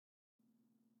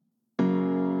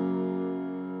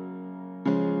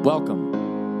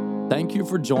Welcome. Thank you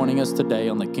for joining us today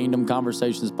on the Kingdom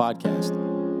Conversations podcast.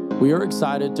 We are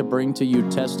excited to bring to you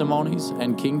testimonies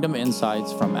and kingdom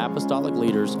insights from apostolic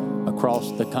leaders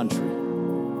across the country.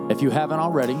 If you haven't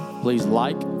already, please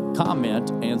like,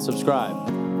 comment, and subscribe.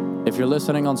 If you're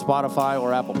listening on Spotify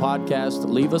or Apple Podcasts,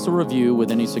 leave us a review with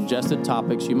any suggested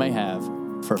topics you may have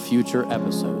for future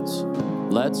episodes.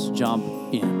 Let's jump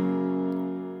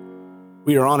in.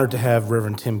 We are honored to have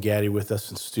Reverend Tim Gaddy with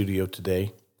us in studio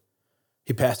today.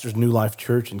 He pastors New Life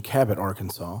Church in Cabot,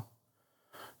 Arkansas.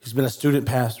 He's been a student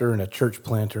pastor and a church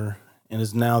planter and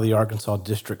is now the Arkansas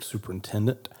District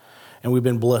Superintendent, and we've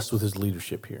been blessed with his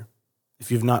leadership here.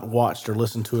 If you've not watched or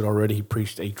listened to it already, he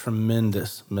preached a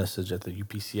tremendous message at the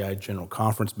UPCI General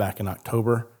Conference back in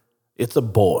October. It's a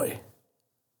boy.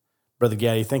 Brother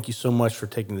Gaddy, thank you so much for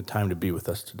taking the time to be with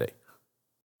us today.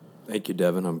 Thank you,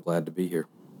 Devin. I'm glad to be here.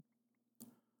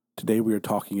 Today we are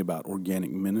talking about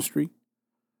organic ministry.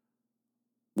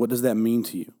 What does that mean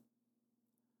to you?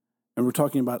 And we're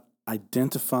talking about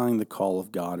identifying the call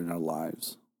of God in our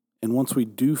lives. And once we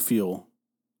do feel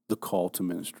the call to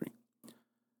ministry,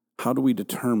 how do we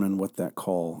determine what that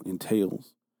call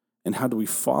entails? And how do we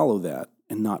follow that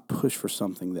and not push for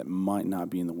something that might not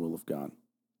be in the will of God?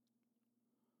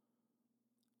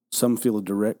 Some feel a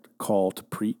direct call to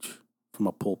preach from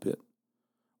a pulpit,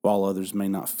 while others may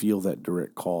not feel that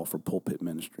direct call for pulpit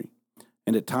ministry.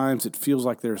 And at times it feels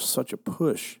like there's such a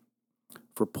push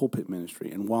for pulpit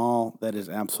ministry. And while that is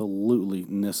absolutely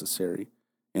necessary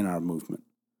in our movement,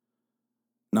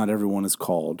 not everyone is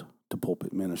called to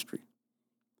pulpit ministry.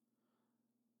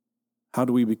 How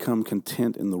do we become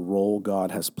content in the role God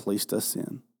has placed us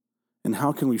in? And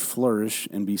how can we flourish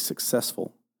and be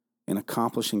successful in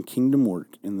accomplishing kingdom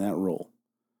work in that role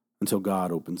until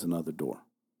God opens another door?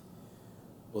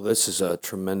 Well, this is a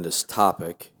tremendous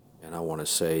topic, and I want to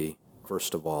say,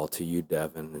 first of all, to you,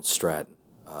 Devin and Stratton,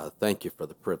 thank you for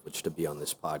the privilege to be on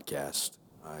this podcast.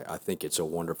 I think it's a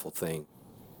wonderful thing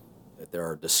that there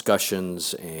are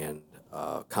discussions and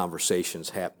conversations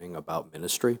happening about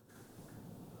ministry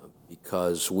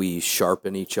because we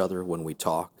sharpen each other when we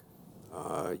talk.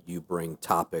 You bring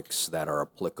topics that are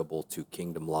applicable to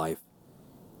kingdom life,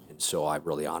 and so I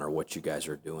really honor what you guys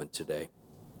are doing today.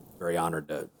 Very honored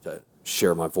to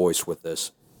share my voice with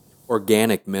this.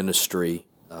 Organic ministry,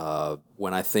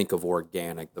 when I think of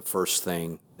organic, the first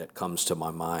thing that comes to my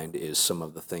mind is some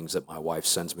of the things that my wife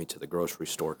sends me to the grocery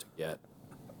store to get.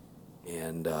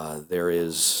 And there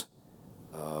is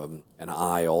an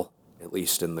aisle, at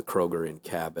least in the Kroger in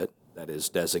Cabot, that is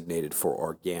designated for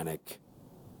organic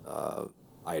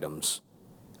items.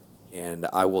 And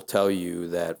I will tell you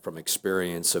that from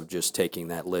experience of just taking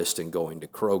that list and going to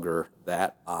Kroger,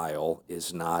 that aisle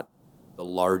is not the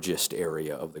largest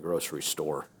area of the grocery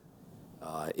store.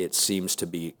 It seems to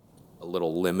be a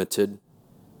little limited.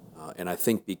 And I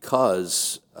think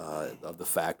because of the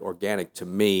fact, organic to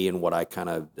me and what I kind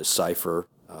of decipher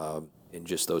in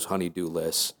just those honeydew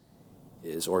lists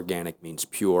is organic means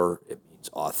pure, it means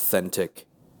authentic.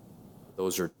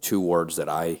 Those are two words that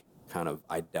I kind of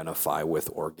identify with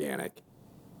organic.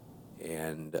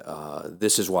 And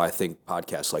this is why I think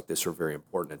podcasts like this are very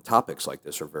important and topics like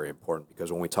this are very important,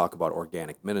 because when we talk about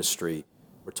organic ministry,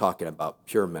 we're talking about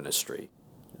pure ministry,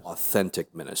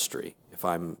 authentic ministry. If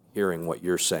I'm hearing what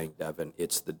you're saying, Devin,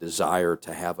 it's the desire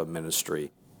to have a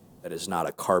ministry that is not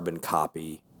a carbon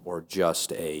copy or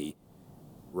just a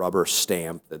rubber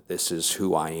stamp that this is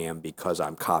who I am because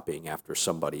I'm copying after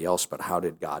somebody else, but how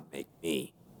did God make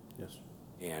me? Yes.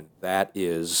 And that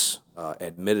is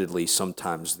admittedly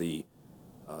sometimes the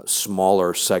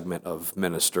smaller segment of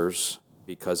ministers,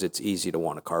 because it's easy to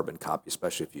want a carbon copy,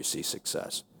 especially if you see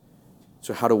success.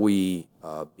 So how do we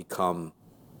become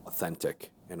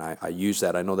authentic? And I use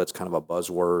that. I know that's kind of a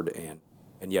buzzword,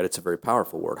 and yet it's a very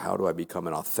powerful word. How do I become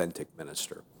an authentic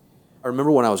minister? I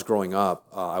remember when I was growing up,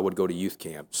 I would go to youth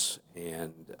camps,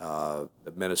 and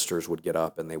the ministers would get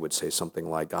up and they would say something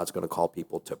like, God's going to call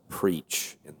people to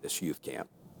preach in this youth camp.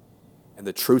 And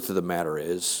the truth of the matter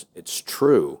is, it's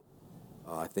true.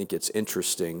 I think it's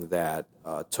interesting that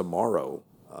tomorrow,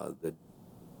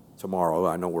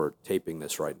 I know we're taping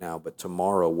this right now, but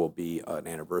tomorrow will be an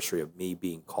anniversary of me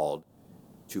being called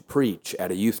to preach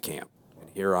at a youth camp. And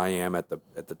here I am at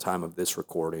the time of this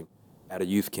recording at a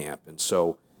youth camp. And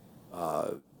so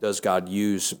does God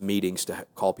use meetings to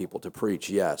call people to preach?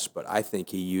 Yes, but I think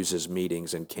he uses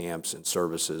meetings and camps and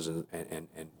services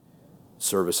and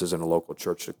services in a local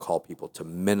church to call people to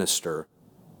minister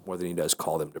more than he does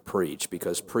call them to preach,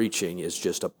 because preaching is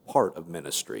just a part of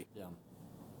ministry. Yeah.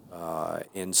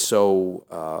 And so,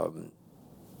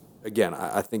 again,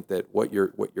 I think that what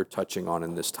you're touching on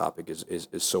in this topic is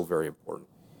so very important.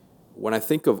 when I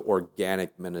think of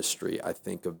organic ministry, I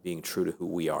think of being true to who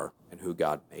we are and who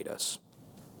God made us.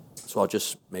 So I'll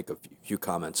just make a few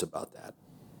comments about that.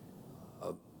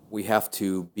 We have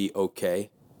to be okay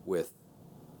with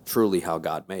truly how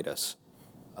God made us.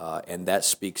 And that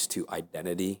speaks to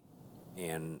identity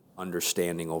and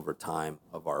understanding over time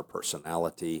of our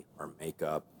personality, our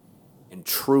makeup, and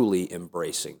truly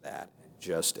embracing that and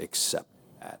just accepting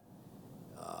that.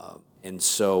 And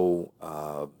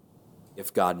so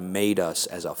if God made us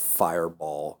as a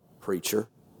fireball preacher,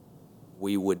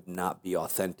 we would not be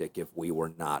authentic if we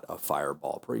were not a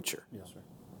fireball preacher. Yes, sir.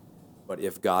 But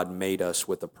if God made us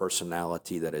with a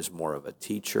personality that is more of a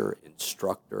teacher,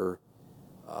 instructor,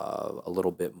 a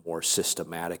little bit more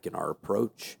systematic in our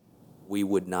approach, we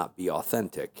would not be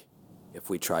authentic if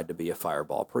we tried to be a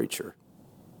fireball preacher.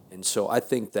 And so I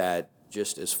think that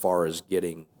just as far as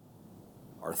getting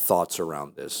our thoughts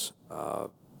around this,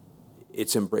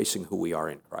 it's embracing who we are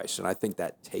in Christ. And I think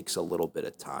that takes a little bit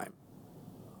of time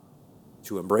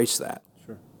to embrace that.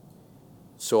 Sure.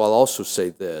 So I'll also say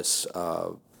this.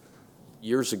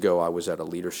 Years ago, I was at a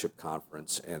leadership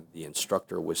conference, and the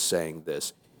instructor was saying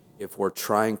this. If we're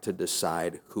trying to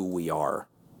decide who we are,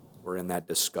 we're in that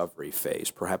discovery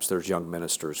phase. Perhaps there's young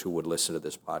ministers who would listen to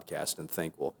this podcast and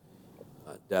think, well,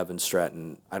 Devin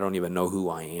Stratton, I don't even know who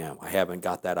I am. I haven't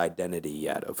got that identity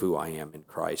yet of who I am in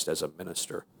Christ as a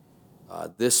minister.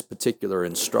 This particular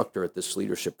instructor at this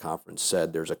leadership conference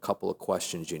said there's a couple of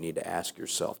questions you need to ask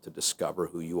yourself to discover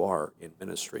who you are in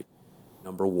ministry.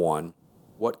 Number one,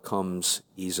 what comes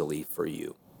easily for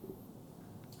you?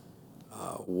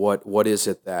 What is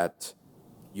it that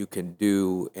you can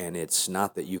do, and it's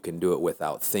not that you can do it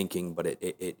without thinking, but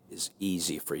it is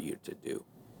easy for you to do.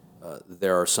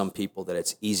 There are some people that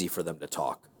it's easy for them to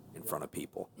talk in front of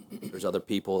people. There's other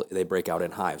people, they break out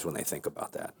in hives when they think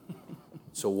about that.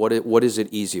 So what is it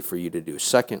easy for you to do?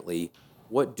 Secondly,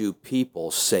 what do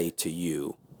people say to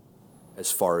you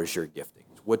as far as your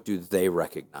giftings? What do they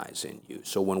recognize in you?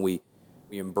 So when we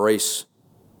embrace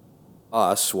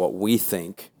us, what we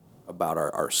think about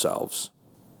ourselves,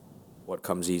 what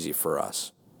comes easy for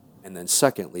us. And then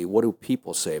secondly, what do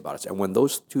people say about us? And when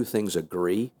those two things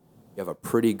agree, you have a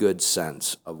pretty good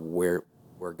sense of where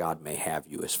God may have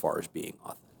you as far as being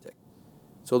authentic.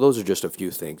 So those are just a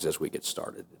few things as we get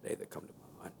started today that come to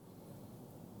my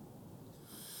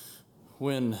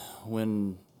mind.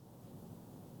 When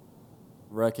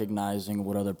recognizing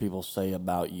what other people say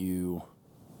about you,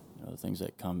 the things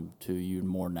that come to you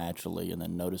more naturally, and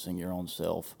then noticing your own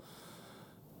self,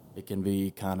 it can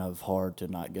be kind of hard to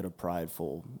not get a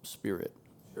prideful spirit.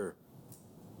 Sure.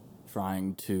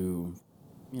 Trying to,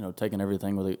 taking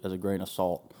everything as a grain of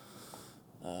salt.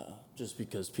 Just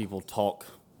because people talk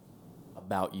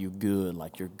about you good,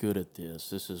 like you're good at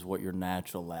this is what you're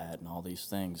natural at, and all these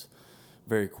things.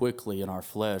 Very quickly in our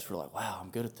flesh, we're like, wow, I'm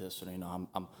good at this. And,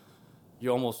 you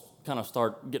almost kind of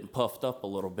start getting puffed up a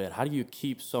little bit. How do you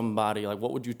keep somebody,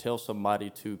 what would you tell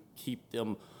somebody to keep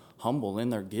them humble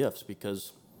in their gifts?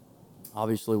 Because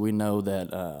obviously we know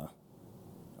that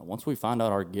once we find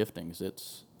out our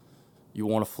giftings, you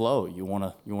want to flow. You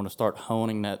want to start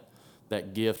honing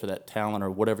that gift or that talent or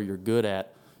whatever you're good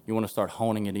at. You want to start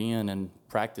honing it in and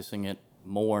practicing it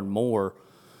more and more.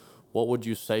 What would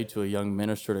you say to a young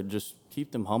minister to just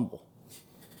keep them humble?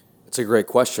 It's a great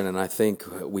question, and I think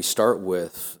we start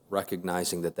with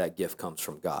recognizing that gift comes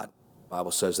from God. The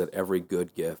Bible says that every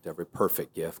good gift, every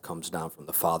perfect gift comes down from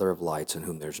the Father of lights, in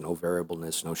whom there's no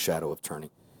variableness, no shadow of turning.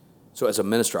 So as a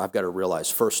minister, I've got to realize,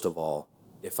 first of all,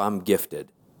 if I'm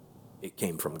gifted, it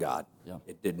came from God. Yeah.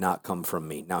 It did not come from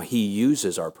me. Now, He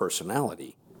uses our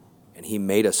personality, and He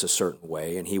made us a certain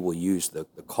way, and He will use the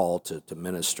call to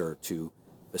minister to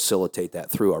facilitate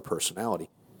that through our personality.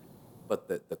 But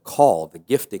the call, the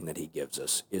gifting that He gives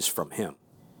us is from Him.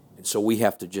 And so we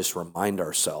have to just remind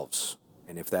ourselves,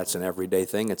 and if that's an everyday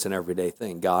thing, it's an everyday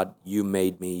thing. God, you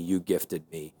made me, you gifted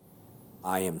me.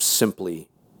 I am simply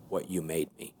what you made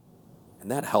me. And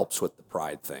that helps with the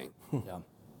pride thing. Yeah.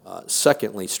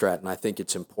 Secondly, Stratton, I think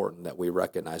it's important that we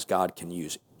recognize God can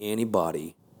use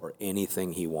anybody or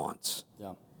anything He wants.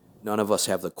 Yeah. None of us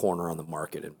have the corner on the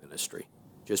market in ministry.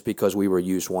 Just because we were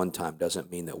used one time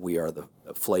doesn't mean that we are the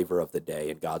flavor of the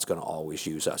day and God's going to always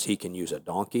use us. He can use a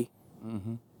donkey.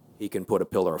 Mm-hmm. He can put a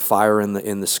pillar of fire in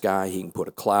the sky. He can put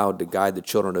a cloud to guide the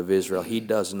children of Israel. He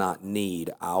does not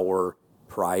need our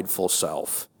prideful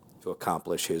self to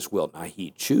accomplish His will. Now,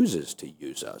 He chooses to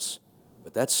use us,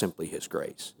 but that's simply His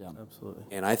grace. Yeah, absolutely.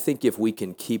 And I think if we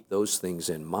can keep those things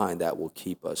in mind, that will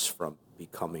keep us from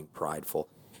becoming prideful.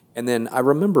 And then I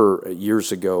remember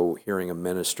years ago hearing a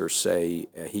minister say,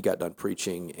 he got done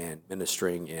preaching and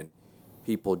ministering, and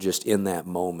people just in that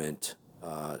moment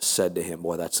said to him,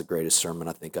 boy, that's the greatest sermon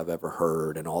I think I've ever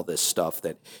heard, and all this stuff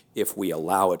that if we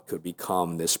allow it could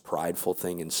become this prideful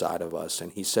thing inside of us.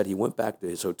 And he said he went back to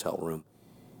his hotel room,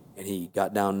 and he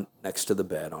got down next to the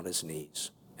bed on his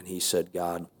knees, and he said,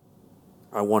 God,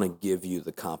 I want to give you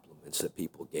the compliments that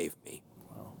people gave me.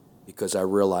 Wow. Because I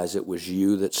realize it was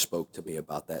you that spoke to me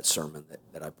about that sermon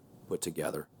that I put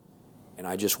together. And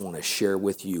I just want to share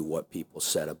with you what people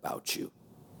said about you.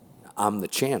 Now, I'm the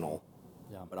channel,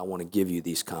 but I want to give you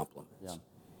these compliments. Yeah.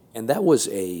 And that was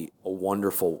a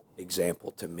wonderful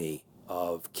example to me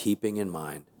of keeping in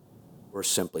mind we're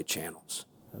simply channels.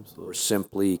 Absolutely. We're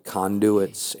simply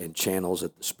conduits and channels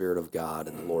that the Spirit of God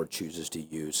and the Lord chooses to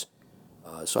use.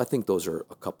 So I think those are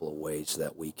a couple of ways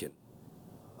that we can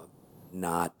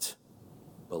not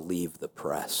believe the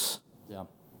press. Yeah.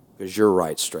 Because you're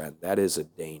right, Strand. That is a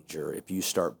danger. If you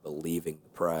start believing the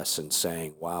press and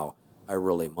saying, wow, I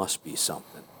really must be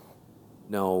something.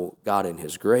 No, God in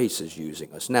His grace is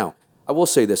using us. Now, I will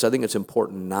say this. I think it's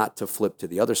important not to flip to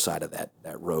the other side of that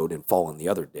road and fall in the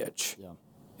other ditch. Yeah.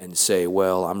 And say,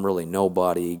 well, I'm really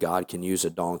nobody. God can use a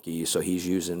donkey, so He's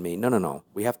using me. No.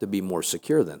 We have to be more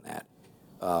secure than that.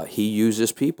 He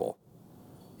uses people,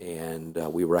 and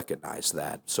we recognize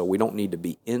that. So we don't need to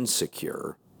be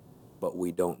insecure, but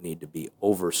we don't need to be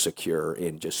over-secure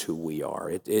in just who we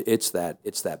are. It's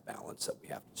that balance that we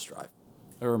have to strive.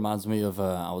 It reminds me of,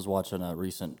 I was watching a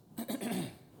recent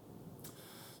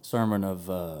sermon of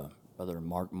Brother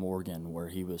Mark Morgan, where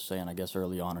he was saying, I guess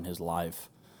early on in his life,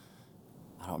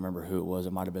 I don't remember who it was.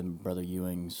 It might have been Brother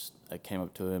Ewing's that came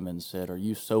up to him and said, are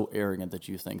you so arrogant that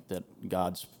you think that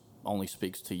God only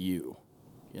speaks to you?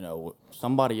 You know,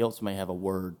 somebody else may have a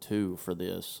word too for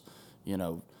this, you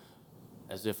know,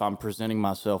 as if I'm presenting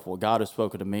myself, well, God has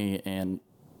spoken to me, and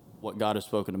what God has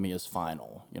spoken to me is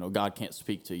final. You know, God can't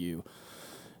speak to you.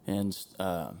 And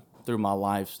through my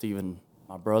life, Stephen,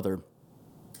 my brother,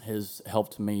 has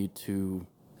helped me to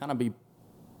kind of be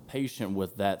patient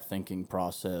with that thinking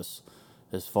process.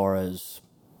 As far as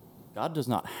God does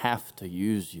not have to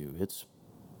use you.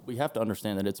 We have to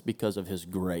understand that it's because of His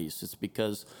grace. It's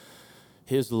because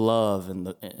His love and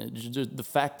the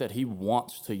fact that He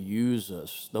wants to use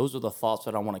us. Those are the thoughts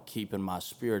that I want to keep in my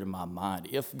spirit and my mind.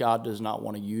 If God does not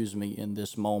want to use me in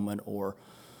this moment or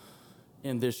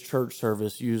in this church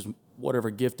service, use whatever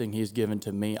gifting He's given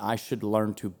to me, I should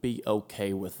learn to be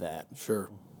okay with that. Sure.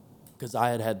 Because I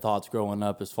had thoughts growing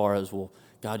up as far as, well,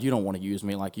 God, you don't want to use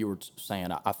me, like you were saying.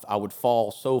 I would fall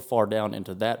so far down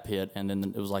into that pit, and then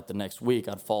it was like the next week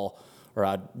I'd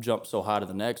jump so high to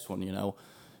the next one, you know.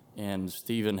 And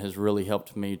Stephen has really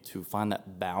helped me to find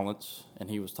that balance. And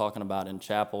he was talking about in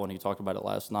chapel, and he talked about it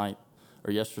last night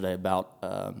or yesterday about,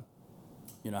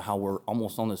 you know, how we're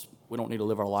almost on this, we don't need to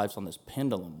live our lives on this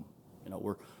pendulum. You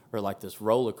know, we're like this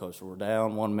roller coaster. We're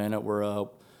down 1 minute, we're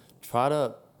up. Try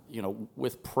to, you know,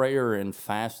 with prayer and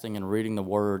fasting and reading the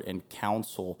Word and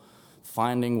counsel,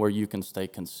 finding where you can stay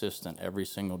consistent every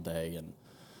single day. And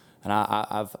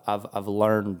I've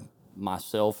learned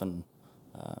myself, and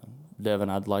Devin,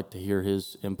 I'd like to hear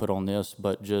his input on this,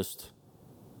 but just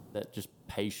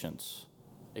patience,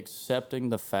 accepting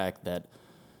the fact that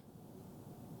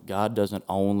God doesn't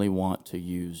only want to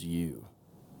use you.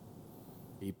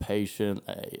 Be patient.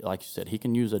 Like you said, He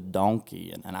can use a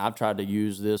donkey, and I've tried to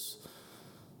use this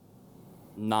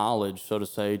knowledge, so to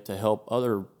say, to help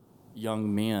other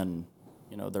young men.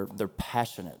 You know, they're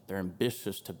passionate, they're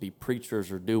ambitious to be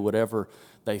preachers or do whatever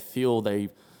they feel they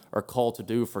are called to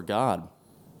do for God.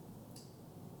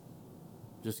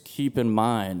 Just keep in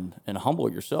mind and humble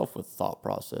yourself with the thought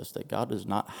process that God does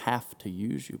not have to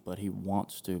use you, but He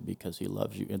wants to, because He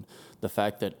loves you. And the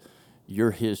fact that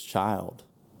you're His child,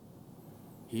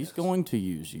 He's going to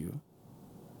use you,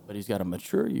 but He's got to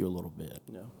mature you a little bit.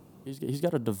 Yeah. He's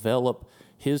got to develop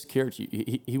His character.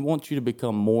 He wants you to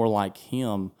become more like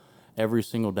Him every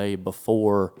single day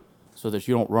so that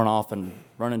you don't run off and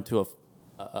run into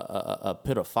a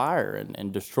pit of fire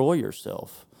and destroy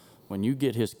yourself. When you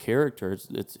get His character,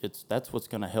 that's what's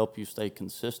going to help you stay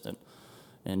consistent,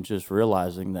 and just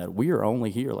realizing that we are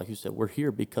only here, like you said, we're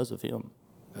here because of Him.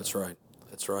 That's right.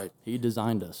 That's right. He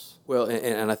designed us. Well,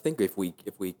 and I think if we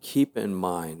keep in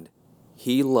mind,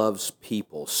 He loves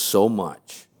people so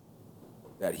much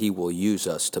that He will use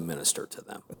us to minister to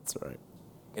them. That's right.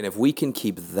 And if we can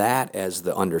keep that as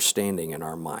the understanding in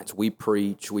our minds, we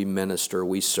preach, we minister,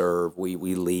 we serve, we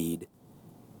lead,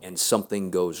 and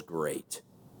something goes great.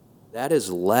 That is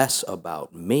less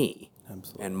about me.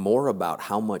 Absolutely. And more about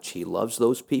how much He loves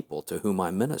those people to whom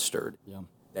I ministered,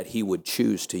 that He would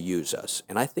choose to use us.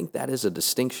 And I think that is a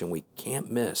distinction we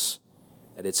can't miss,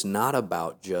 that it's not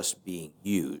about just being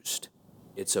used,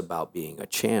 It's about being a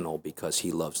channel because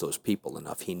he loves those people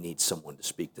enough. He needs someone to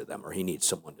speak to them, or he needs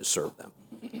someone to serve them.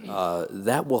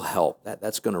 That will help.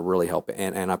 That's going to really help.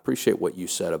 And I appreciate what you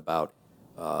said about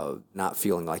not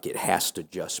feeling like it has to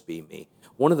just be me.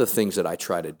 One of the things that I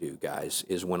try to do, guys,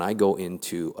 is when I go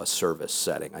into a service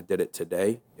setting, I did it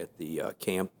today at the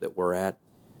camp that we're at.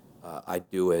 I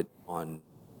do it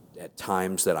at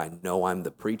times that I know I'm the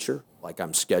preacher, like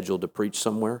I'm scheduled to preach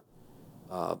somewhere.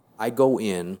 I go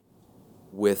in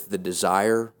with the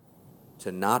desire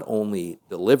to not only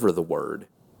deliver the word,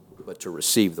 but to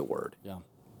receive the word. Yeah.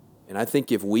 And I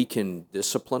think if we can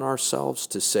discipline ourselves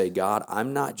to say, God,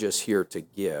 I'm not just here to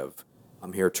give,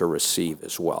 I'm here to receive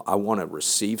as well. I want to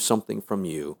receive something from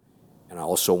you, and I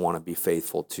also want to be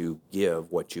faithful to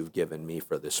give what you've given me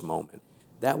for this moment.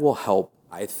 That will help,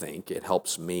 I think. It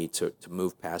helps me to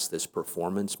move past this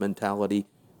performance mentality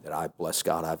that I, bless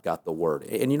God, I've got the word.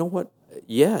 And you know what?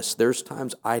 Yes, there's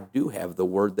times I do have the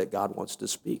word that God wants to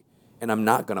speak. And I'm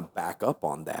not going to back up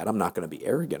on that. I'm not going to be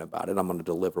arrogant about it. I'm going to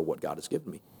deliver what God has given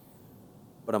me.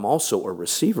 But I'm also a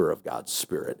receiver of God's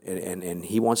Spirit. And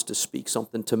he wants to speak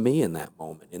something to me in that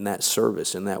moment, in that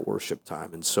service, in that worship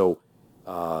time. And so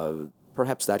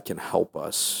perhaps that can help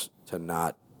us to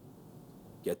not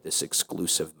get this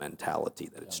exclusive mentality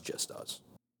that it's just us.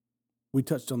 We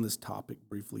touched on this topic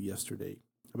briefly yesterday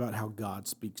about how God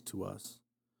speaks to us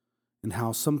and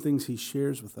how some things he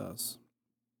shares with us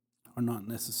are not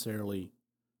necessarily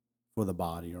for the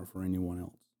body or for anyone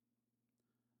else.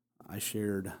 I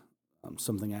shared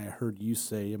something I heard you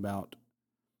say about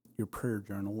your prayer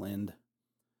journal and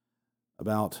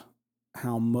about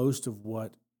how most of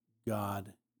what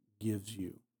God gives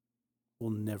you will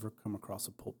never come across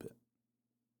a pulpit.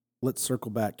 Let's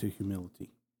circle back to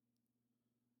humility.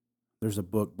 There's a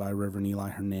book by Reverend Eli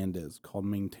Hernandez called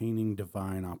Maintaining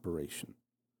Divine Operation.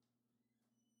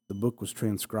 The book was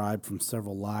transcribed from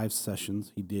several live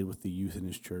sessions he did with the youth in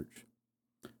his church.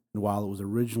 And while it was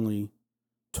originally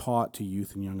taught to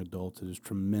youth and young adults, it is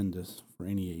tremendous for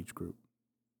any age group.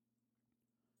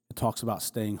 It talks about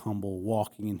staying humble,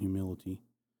 walking in humility,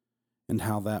 and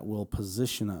how that will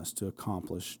position us to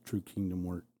accomplish true kingdom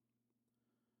work.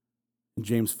 In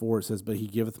James 4, it says, "But he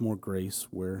giveth more grace,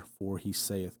 wherefore he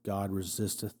saith, God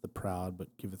resisteth the proud,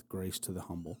 but giveth grace to the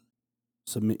humble.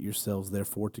 Submit yourselves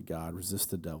therefore to God, resist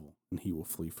the devil, and he will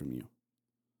flee from you."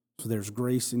 So there's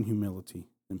grace in humility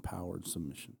and power in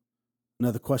submission.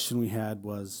 Another question we had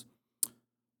was,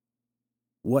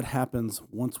 what happens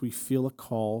once we feel a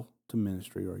call to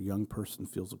ministry, or a young person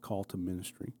feels a call to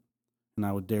ministry? And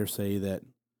I would dare say that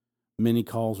many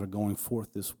calls are going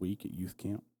forth this week at youth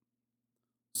camp.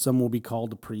 Some will be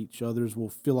called to preach. Others will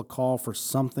feel a call for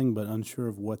something, but unsure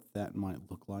of what that might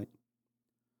look like.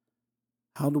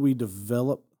 How do we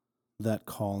develop that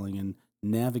calling and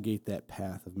navigate that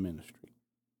path of ministry?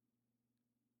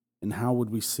 And how would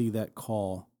we see that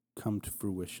call come to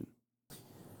fruition?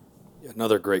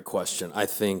 Another great question. I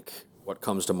think what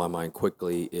comes to my mind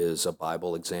quickly is a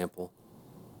Bible example.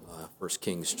 1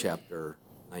 Kings chapter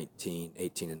 19,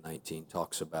 18 and 19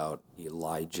 talks about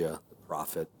Elijah, the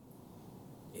prophet,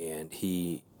 and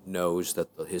he knows that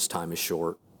his time is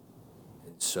short,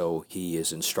 and so he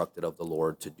is instructed of the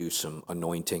Lord to do some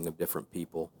anointing of different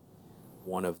people.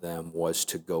 One of them was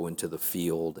to go into the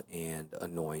field and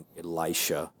anoint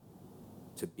Elisha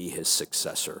to be his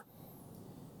successor.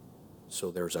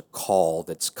 So there's a call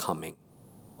that's coming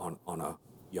on a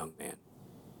young man.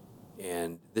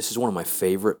 And this is one of my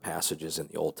favorite passages in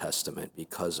the Old Testament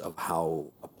because of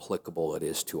how applicable it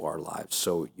is to our lives.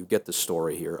 So you get the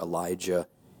story here. Elijah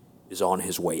is on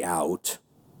his way out,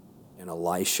 and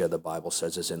Elisha, the Bible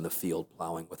says, is in the field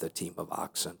plowing with a team of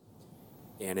oxen.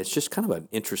 And it's just kind of an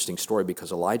interesting story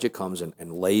because Elijah comes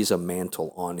and lays a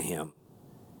mantle on him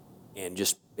and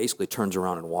just basically turns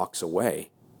around and walks away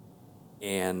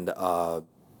and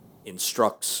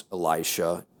instructs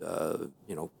Elisha,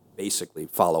 basically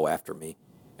follow after me.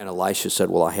 And Elisha said,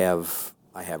 well, I have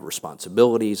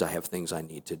responsibilities, I have things I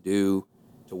need to do,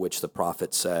 to which the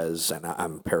prophet says, and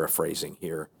I'm paraphrasing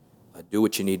here, do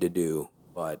what you need to do,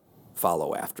 but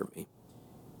follow after me.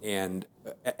 And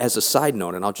as a side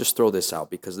note, and I'll just throw this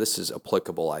out because this is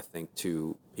applicable, I think,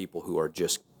 to people who are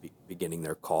just beginning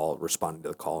their call, responding to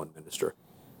the call and minister.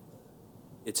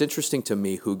 It's interesting to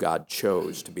me who God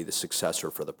chose to be the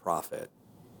successor for the prophet.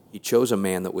 He chose a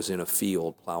man that was in a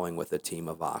field plowing with a team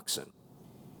of oxen.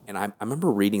 And I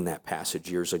remember reading that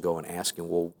passage years ago and asking,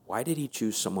 well, why did he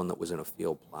choose someone that was in a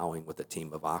field plowing with a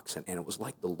team of oxen? And it was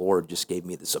like the Lord just gave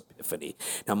me this epiphany.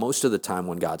 Now, most of the time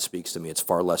when God speaks to me, it's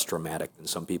far less dramatic than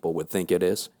some people would think it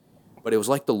is. But it was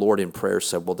like the Lord in prayer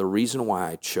said, well, the reason why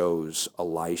I chose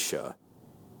Elisha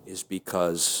is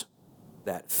because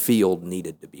that field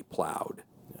needed to be plowed.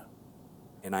 Yeah.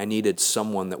 And I needed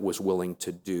someone that was willing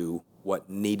to do what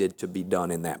needed to be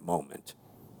done in that moment.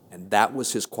 And that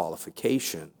was his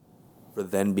qualification for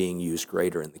then being used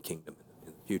greater in the kingdom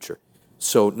in the future.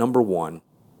 So, number one,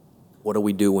 what do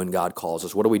we do when God calls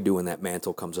us? What do we do when that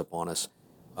mantle comes upon us?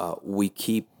 We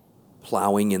keep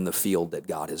plowing in the field that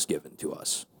God has given to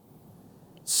us.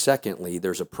 Secondly,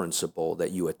 there's a principle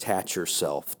that you attach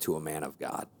yourself to a man of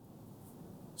God.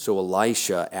 So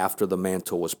Elisha, after the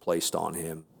mantle was placed on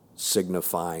him,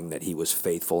 signifying that he was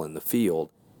faithful in the field,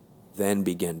 then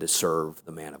began to serve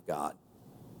the man of God.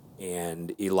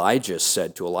 And Elijah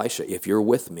said to Elisha, if you're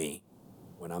with me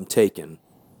when I'm taken,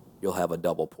 you'll have a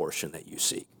double portion that you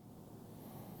seek.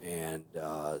 And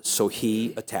so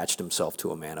he attached himself to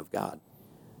a man of God.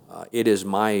 It is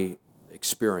my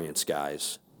experience,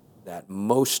 guys, that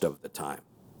most of the time,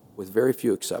 with very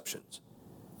few exceptions,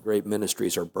 great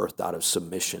ministries are birthed out of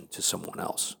submission to someone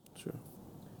else. Sure.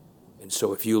 And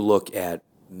so if you look at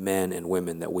men and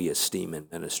women that we esteem in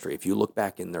ministry, if you look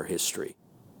back in their history,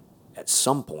 at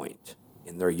some point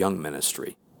in their young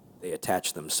ministry, they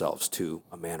attach themselves to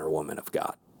a man or woman of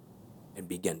God and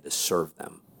begin to serve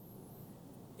them.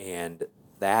 And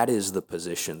that is the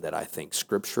position that I think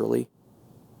scripturally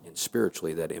and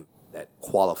spiritually that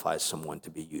qualifies someone to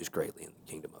be used greatly in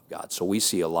the kingdom of God. So we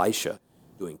see Elisha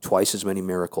doing twice as many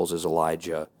miracles as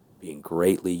Elijah, being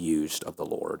greatly used of the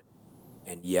Lord,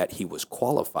 and yet he was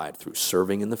qualified through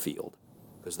serving in the field,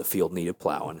 because the field needed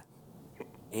plowing,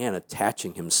 and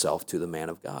attaching himself to the man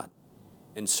of God.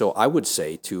 And so I would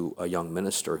say to a young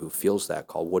minister who feels that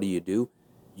call, what do?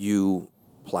 You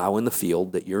plow in the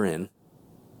field that you're in,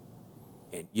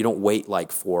 and you don't wait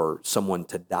like for someone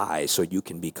to die so you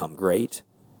can become great.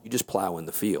 You just plow in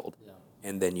the field,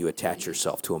 and then you attach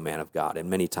yourself to a man of God. And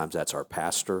many times that's our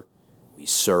pastor. We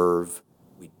serve.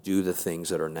 We do the things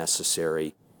that are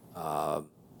necessary.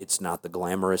 It's not the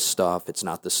glamorous stuff. It's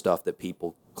not the stuff that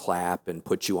people clap and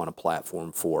put you on a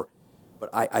platform for. But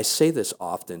I say this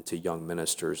often to young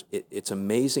ministers. It's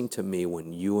amazing to me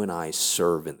when you and I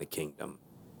serve in the kingdom,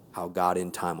 how God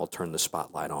in time will turn the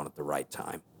spotlight on at the right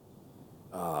time.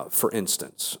 For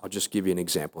instance, I'll just give you an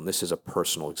example, and this is a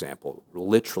personal example.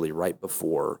 Literally right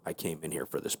before I came in here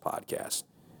for this podcast,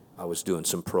 I was doing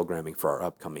some programming for our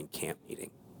upcoming camp meeting.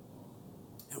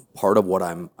 And part of what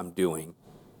I'm doing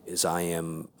is I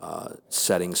am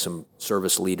setting some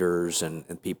service leaders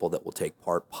and people that will take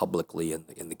part publicly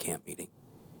in the camp meeting.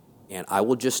 And I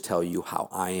will just tell you how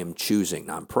I am choosing,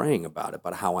 now I'm praying about it,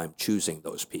 but how I'm choosing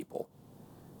those people.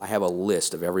 I have a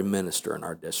list of every minister in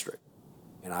our district.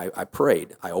 And I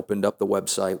prayed. I opened up the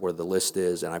website where the list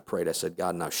is, and I prayed. I said,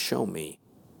 God, now show me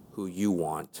who you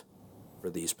want for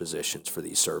these positions, for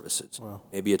these services. Wow.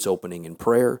 Maybe it's opening in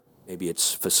prayer. Maybe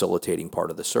it's facilitating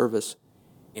part of the service.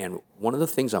 And one of the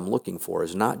things I'm looking for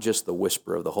is not just the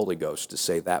whisper of the Holy Ghost to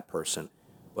say that person,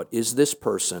 but is this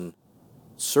person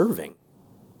serving?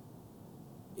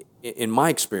 In my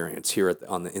experience here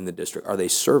in the district, are they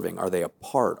serving? Are they a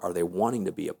part? Are they wanting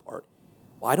to be a part?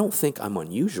 Well, I don't think I'm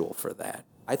unusual for that.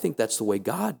 I think that's the way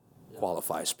God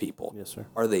qualifies people. Yes, sir.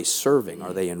 Are they serving?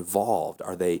 Are they involved?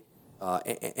 Are they?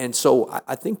 And so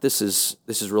I think this is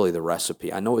really the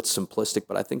recipe. I know it's simplistic,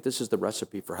 but I think this is the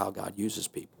recipe for how God uses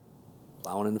people.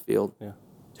 Plowing in the field,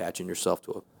 attaching yourself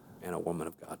to a man or woman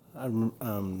of God.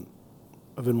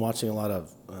 I've been watching a lot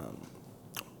of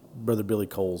Brother Billy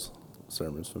Cole's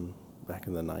sermons from back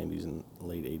in the 90s and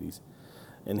late 80s.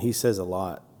 And he says a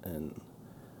lot, and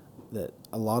that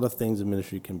a lot of things in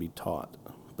ministry can be taught,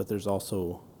 but there's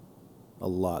also a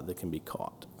lot that can be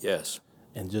caught. Yes.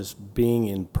 And just being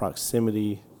in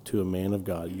proximity to a man of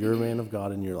God, you're a man of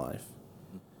God in your life,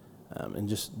 and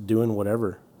just doing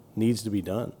whatever needs to be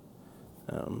done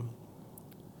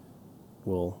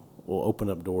will open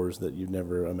up doors that you've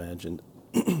never imagined.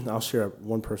 I'll share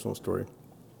one personal story,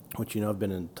 which I've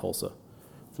been in Tulsa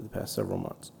for the past several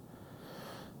months.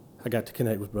 I got to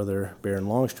connect with Brother Baron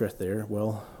Longstreth there.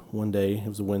 Well, one day, it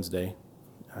was a Wednesday,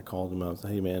 I called him up and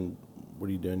said, hey, man, what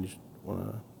are you doing? You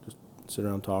want to just sit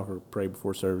around and talk or pray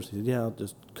before service? He said, yeah, I'll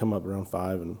just come up around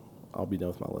 5 and I'll be done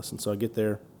with my lesson. So I get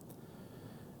there,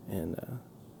 and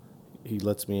he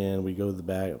lets me in. We go to the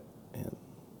back, and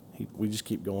we just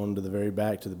keep going to the very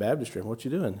back to the baptistry. What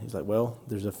you doing? He's like, well,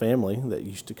 there's a family that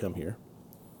used to come here.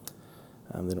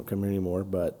 They don't come here anymore,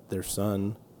 but their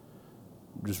son,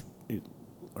 just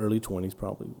early 20s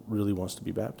probably, really wants to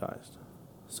be baptized.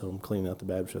 So I'm cleaning out the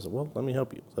baptistry. I said, well, let me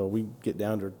help you. So we get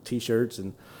down to our T-shirts,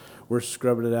 and we're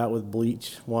scrubbing it out with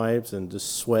bleach wipes and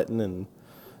just sweating and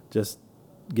just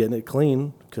getting it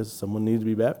clean because someone needs to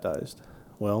be baptized.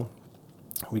 Well,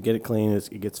 we get it clean.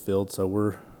 It gets filled, so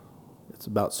it's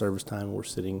about service time. We're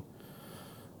sitting,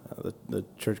 the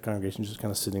church congregation just kind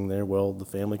of sitting there. Well, the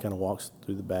family kind of walks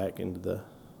through the back into the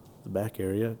back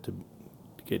area to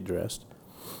get dressed.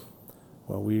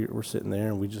 Well, we're sitting there,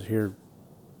 and we just hear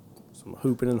some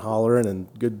hooping and hollering and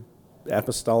good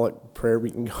apostolic prayer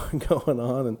meeting going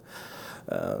on.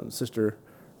 And Sister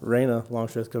Raina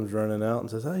Longstreth comes running out and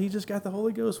says, "Oh, he just got the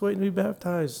Holy Ghost waiting to be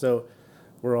baptized." So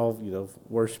we're all,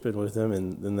 worshiping with him,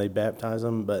 and then they baptize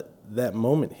him. But that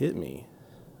moment hit me,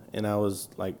 and I was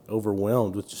like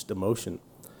overwhelmed with just emotion.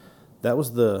 That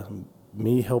was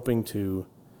me helping to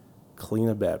clean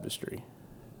a baptistry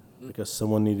because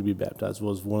someone needed to be baptized.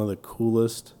 Was one of the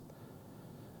coolest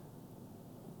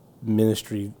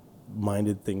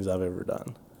ministry-minded things I've ever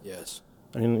done. Yes.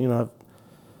 I mean, I've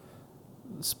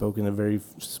spoken at very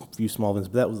few small events,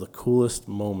 but that was the coolest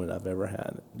moment I've ever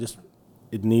had. Just,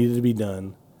 it needed to be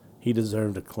done. He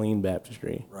deserved a clean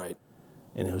baptistry. Right.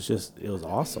 And it was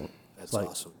awesome. That's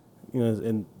awesome.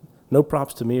 And no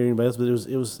props to me or anybody else, but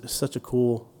it was such a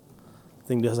cool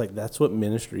thing. Just like, that's what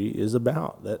ministry is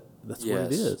about. That's what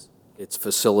it is. It's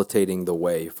facilitating the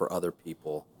way for other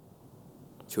people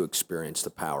to experience the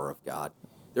power of God.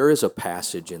 There is a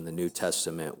passage in the New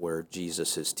Testament where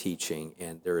Jesus is teaching,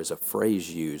 and there is a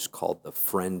phrase used called the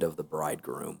friend of the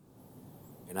bridegroom.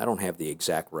 And I don't have the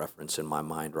exact reference in my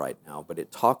mind right now, but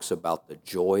it talks about the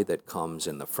joy that comes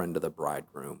in the friend of the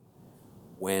bridegroom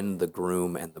when the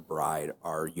groom and the bride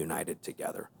are united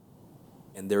together.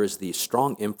 And there is the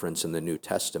strong inference in the New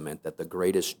Testament that the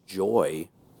greatest joy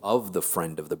of the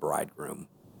friend of the bridegroom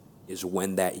is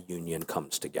when that union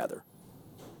comes together.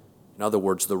 In other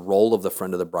words, the role of the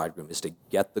friend of the bridegroom is to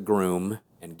get the groom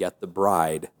and get the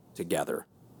bride together.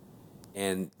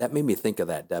 And that made me think of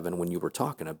that, Devin, when you were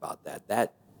talking about that.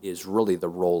 That is really the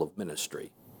role of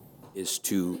ministry, is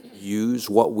to use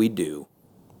what we do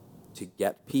to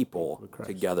get people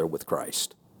together with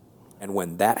Christ. And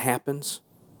when that happens,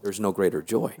 there's no greater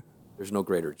joy. There's no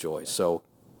greater joy. So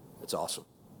it's awesome.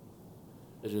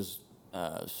 It is,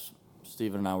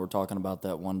 Stephen and I were talking about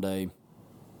that one day.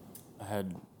 I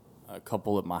had a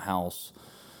couple at my house,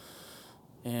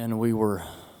 and we were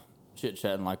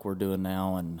chit-chatting like we're doing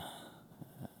now, and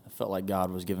I felt like God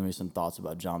was giving me some thoughts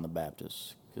about John the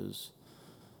Baptist, because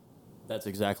that's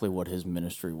exactly what his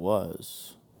ministry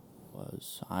was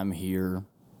I'm here,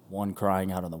 one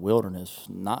crying out in the wilderness,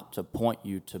 not to point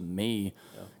you to me,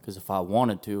 because if I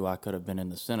wanted to, I could have been in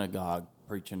the synagogue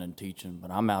preaching and teaching, but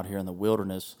I'm out here in the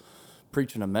wilderness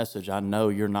preaching a message I know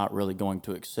you're not really going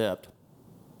to accept,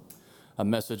 a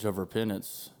message of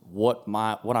repentance. What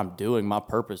I'm doing, my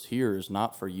purpose here is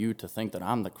not for you to think that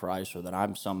I'm the Christ or that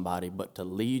I'm somebody, but to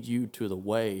lead you to the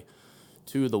way,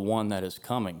 to the one that is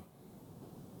coming.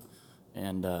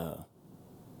 And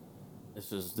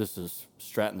this is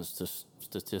Stratton's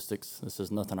statistics. This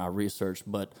is nothing I researched,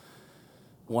 but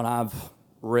when I've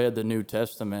read the New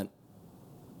Testament,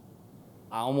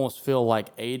 I almost feel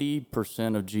like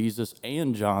 80% of Jesus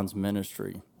and John's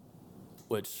ministry,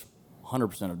 which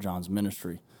 100% of John's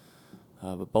ministry,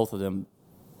 but both of them,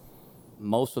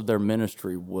 most of their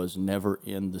ministry was never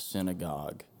in the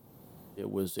synagogue. It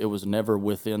was never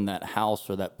within that house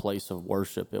or that place of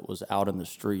worship. It was out in the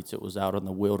streets. It was out in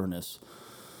the wilderness,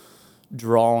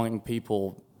 drawing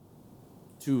people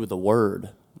to the Word,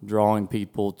 drawing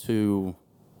people to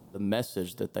the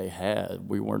message that they had.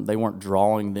 They weren't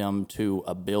drawing them to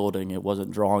a building. It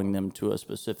wasn't drawing them to a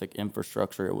specific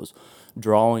infrastructure. It was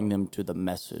drawing them to the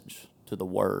message, to the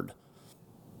Word.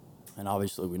 And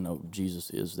obviously we know Jesus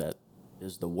is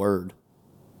the Word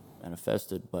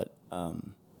manifested. But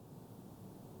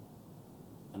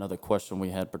another question we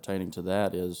had pertaining to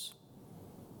that is,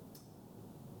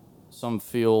 some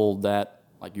feel that,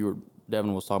 like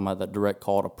Devin was talking about, that direct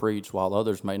call to preach, while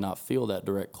others may not feel that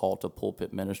direct call to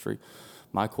pulpit ministry.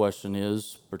 My question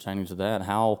is, pertaining to that,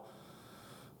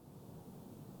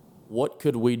 what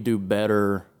could we do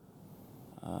better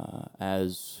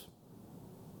as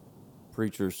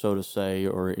preachers, so to say,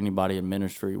 or anybody in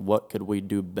ministry? What could we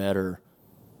do better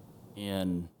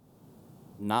in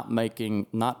not making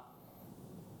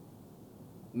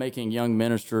young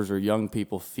ministers or young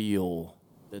people feel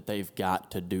that they've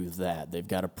got to do that? They've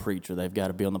got to preach, or they've got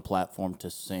to be on the platform to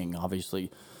sing.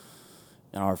 Obviously,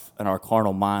 in our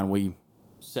carnal mind, we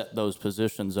set those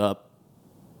positions up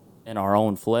in our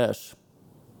own flesh.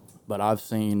 But I've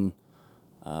seen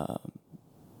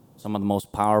some of the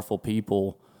most powerful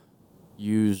people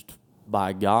used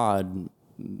by God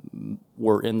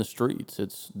were in the streets.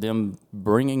 It's them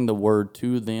bringing the Word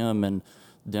to them and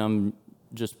them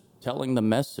just telling the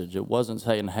message. It wasn't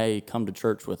saying, "Hey, come to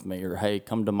church with me," or "Hey,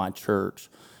 come to my church,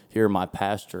 hear my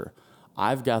pastor."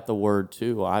 I've got the word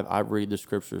too. I read the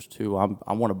scriptures too.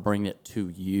 I want to bring it to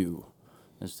you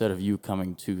instead of you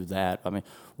coming to that. I mean,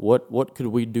 what could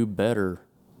we do better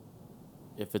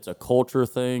if it's a culture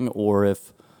thing, or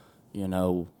if, you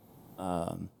know,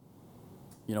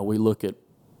 we look at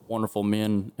wonderful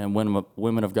men and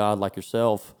women of God like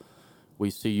yourself. We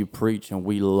see you preach, and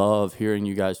we love hearing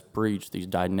you guys preach these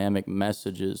dynamic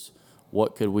messages.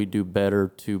 What could we do better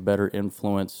to better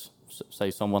influence, say,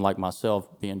 someone like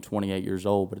myself, being 28 years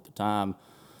old, but at the time,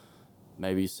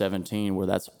 maybe 17, where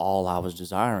that's all I was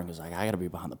desiring, is like, I got to be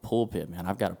behind the pulpit, man.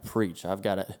 I've got to preach.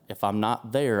 If I'm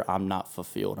not there, I'm not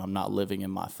fulfilled. I'm not living in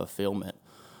my fulfillment.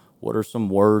 What are some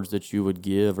words that you would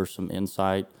give, or some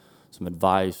insight, some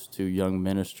advice to young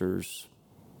ministers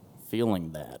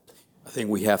feeling that? I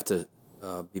think we have to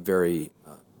be very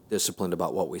disciplined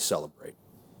about what we celebrate.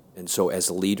 And so as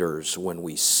leaders, when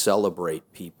we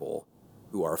celebrate people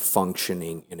who are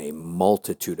functioning in a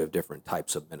multitude of different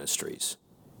types of ministries,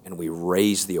 and we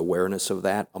raise the awareness of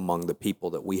that among the people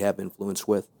that we have influence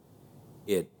with,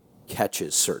 it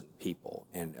catches certain people.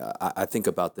 And I think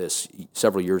about this.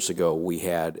 Several years ago, we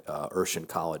had Urshan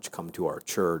College come to our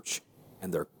church,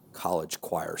 and their college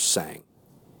choir sang.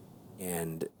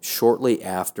 And shortly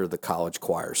after the college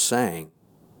choir sang,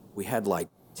 we had like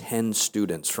 10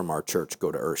 students from our church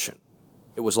go to Urshan.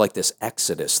 It was like this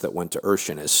exodus that went to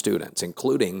Urshan as students,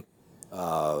 including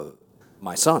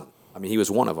my son. I mean, he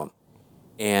was one of them.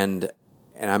 And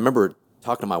I remember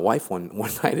talking to my wife one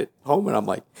night at home, and I'm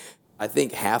like, I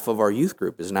think half of our youth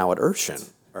group is now at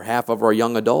Urshan, or half of our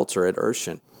young adults are at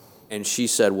Urshan. And she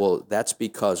said, well, that's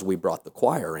because we brought the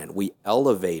choir in. We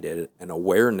elevated an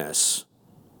awareness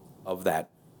of that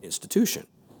institution.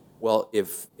 Well,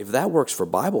 if that works for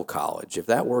Bible college, if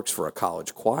that works for a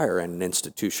college choir and an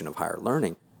institution of higher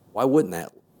learning, why wouldn't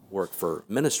that work for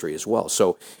ministry as well?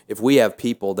 So if we have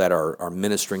people that are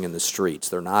ministering in the streets,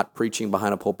 they're not preaching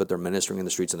behind a pulpit, they're ministering in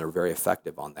the streets, and they're very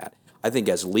effective on that. I think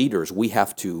as leaders, we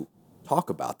have to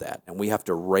talk about that, and we have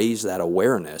to raise that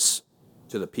awareness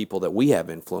to the people that we have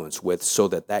influence with, so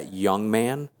that that young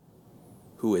man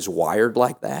who is wired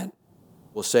like that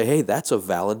will say, hey, that's a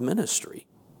valid ministry.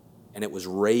 And it was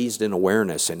raised in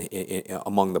awareness and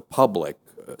among the public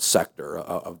sector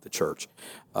of the church.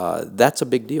 That's a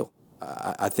big deal.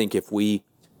 I think if we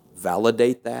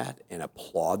validate that and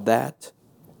applaud that,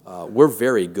 we're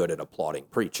very good at applauding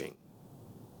preaching.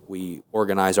 We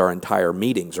organize our entire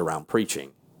meetings around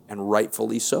preaching, and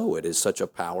rightfully so. It is such a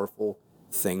powerful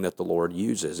thing that the Lord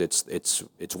uses.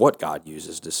 It's what God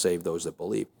uses to save those that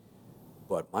believe.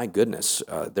 But my goodness,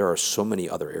 there are so many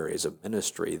other areas of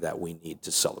ministry that we need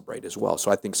to celebrate as well. So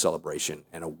I think celebration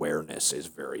and awareness is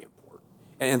very important.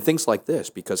 And things like this,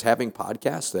 because having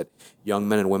podcasts that young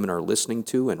men and women are listening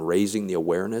to and raising the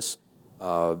awareness,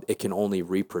 it can only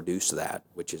reproduce that,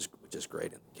 which is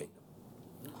great in the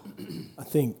kingdom. I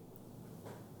think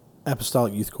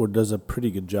Apostolic Youth Corps does a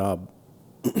pretty good job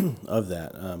of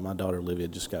that. My daughter Olivia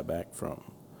just got back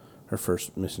from her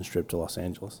first mission trip to Los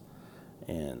Angeles,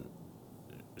 and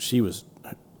she was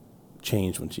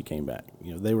changed when she came back.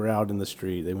 You know, they were out in the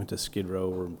street. They went to Skid Row,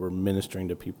 were ministering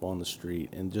to people on the street,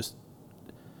 and just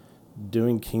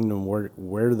doing kingdom work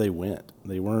where they went.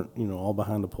 They weren't, all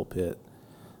behind the pulpit.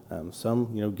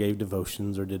 Some, gave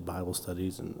devotions or did Bible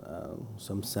studies, and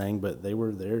some sang, but they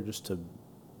were there just to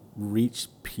reach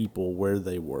people where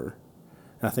they were.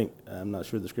 And I think, I'm not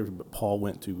sure of the scripture, but Paul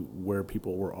went to where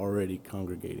people were already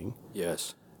congregating.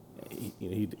 Yes.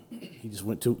 He just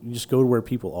went to, you just go to where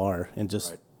people are and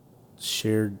just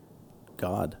shared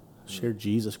God, shared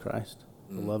Jesus Christ,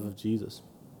 the love of Jesus.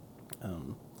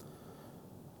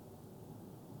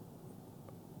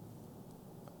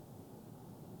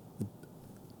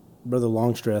 Brother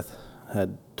Longstreth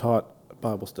had taught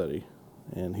Bible study,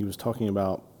 and he was talking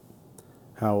about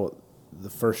how the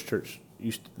first church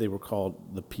they were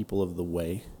called the people of the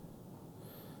way.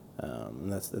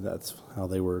 And that's how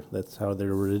they were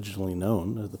originally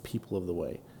known, as the people of the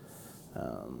way.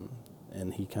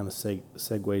 And he kind of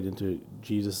segued into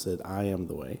Jesus said, "I am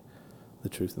the way, the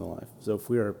truth, and the life." So if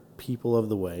we are people of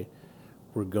the way,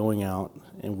 we're going out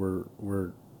and we're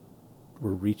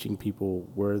reaching people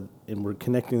and we're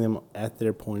connecting them at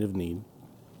their point of need,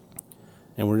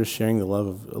 and we're just sharing the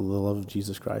love of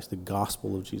Jesus Christ, the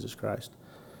gospel of Jesus Christ.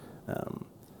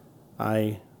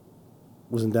 I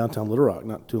was in downtown Little Rock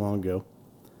not too long ago,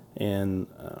 and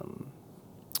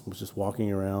was just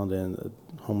walking around, and a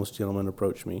homeless gentleman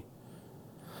approached me,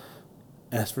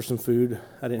 asked for some food.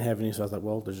 I didn't have any, so I was like,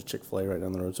 well, there's a Chick-fil-A right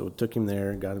down the road. So I took him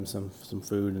there, got him some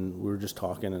food, and we were just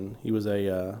talking, and he was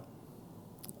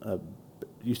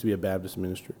used to be a Baptist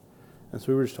minister. And so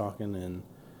we were just talking, and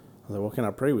I was like, well, can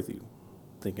I pray with you?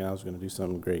 thinking I was going to do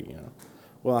something great,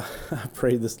 Well, I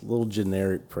prayed this little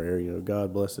generic prayer,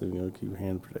 God bless it, keep your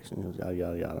hand protection, yada,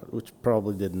 yada, yada, which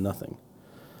probably did nothing.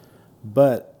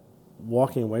 But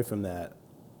walking away from that,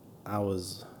 I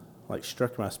was like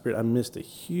struck in my spirit. I missed a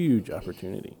huge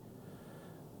opportunity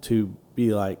to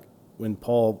be like when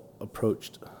Paul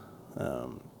approached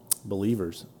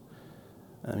believers.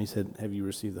 He said, "Have you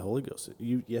received the Holy Ghost?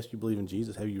 Yes, you believe in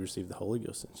Jesus. Have you received the Holy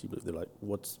Ghost?" And she believed. They're like,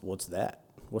 "What's that?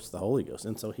 What's the Holy Ghost?"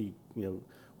 And so he,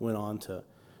 went on to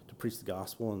preach the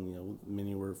gospel, and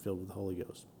many were filled with the Holy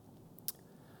Ghost.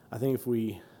 I think if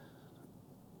we,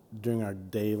 during our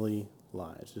daily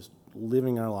lives, just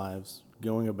living our lives,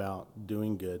 going about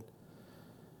doing good,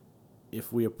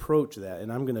 if we approach that,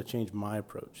 and I'm going to change my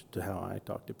approach to how I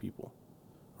talk to people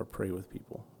or pray with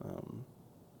people.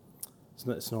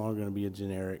 It's no longer going to be a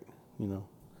generic,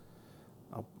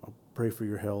 I'll pray for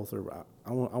your health, or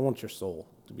I want your soul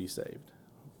to be saved.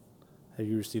 Have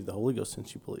you received the Holy Ghost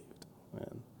since you believed?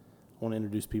 And I want to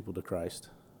introduce people to Christ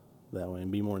that way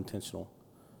and be more intentional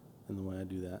in the way I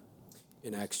do that.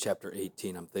 In Acts chapter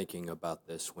 18, I'm thinking about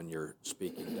this when you're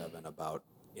speaking, Devin, about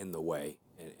in the way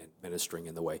and ministering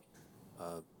in the way.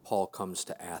 Paul comes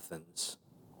to Athens,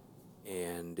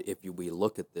 and if we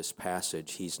look at this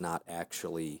passage, he's not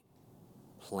actually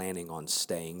planning on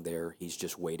staying there. He's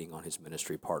just waiting on his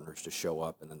ministry partners to show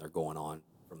up, and then they're going on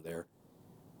from there.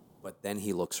 But then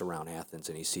he looks around Athens,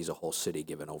 and he sees a whole city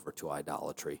given over to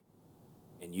idolatry.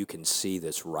 And you can see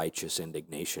this righteous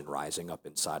indignation rising up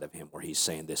inside of him where he's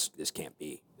saying, this can't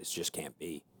be. This just can't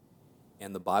be.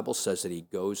 And the Bible says that he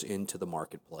goes into the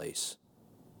marketplace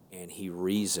and he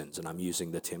reasons, and I'm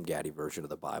using the Tim Gaddy version of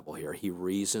the Bible here. He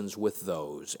reasons with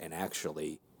those, and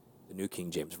actually the New King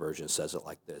James Version says it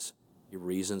like this. He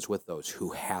reasons with those who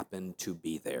happen to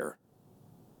be there.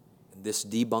 And this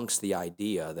debunks the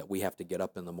idea that we have to get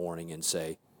up in the morning and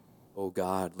say, "Oh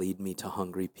God, lead me to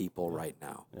hungry people right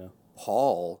now." Yeah.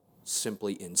 Paul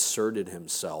simply inserted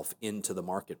himself into the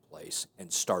marketplace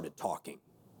and started talking.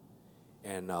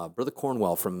 And Brother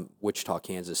Cornwell from Wichita,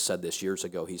 Kansas said this years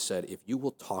ago. He said, if you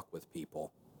will talk with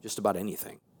people, just about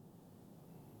anything,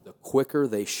 the quicker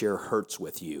they share hurts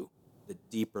with you, the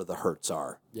deeper the hurts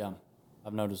are. Yeah,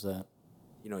 I've noticed that.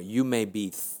 You may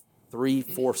be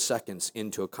 3-4 seconds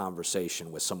into a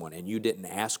conversation with someone and you didn't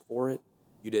ask for it.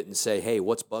 You didn't say, "Hey,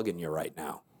 what's bugging you right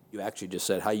now?" You actually just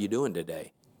said, "How you doing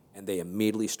today?" And they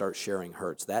immediately start sharing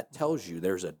hurts. That tells you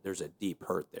there's a deep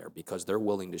hurt there because they're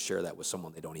willing to share that with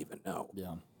someone they don't even know.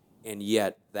 Yeah. And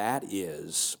yet that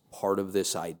is part of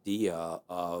this idea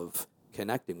of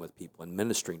connecting with people and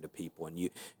ministering to people. And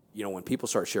when people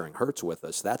start sharing hurts with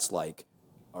us, that's like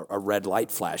a red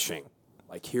light flashing.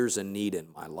 Like, here's a need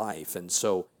in my life. And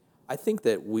so I think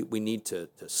that we need to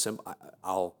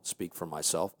I'll speak for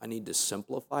myself. I need to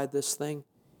simplify this thing.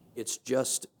 It's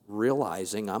just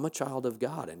realizing I'm a child of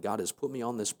God, and God has put me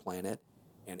on this planet,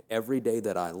 and every day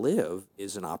that I live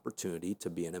is an opportunity to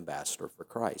be an ambassador for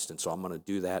Christ. And so I'm going to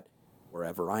do that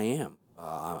wherever I am.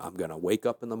 I'm going to wake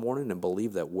up in the morning and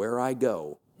believe that where I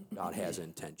go, God has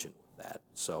intention with that.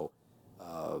 So,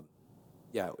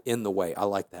 in the way. I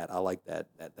like that. I like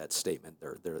that statement.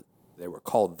 They were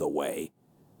called the way,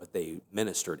 but they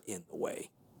ministered in the way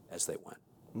as they went.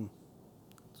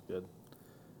 That's good.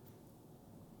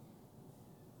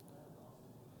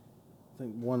 I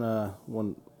think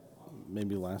one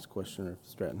maybe last question, or if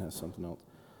Stratton has something else.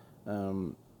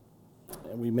 And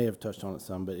we may have touched on it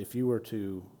some, but if you were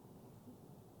to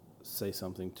say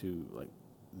something to like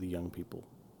the young people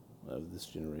of this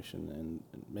generation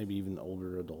and maybe even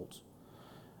older adults,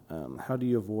 how do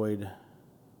you avoid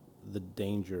the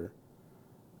danger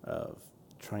of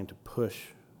trying to push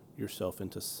yourself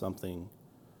into something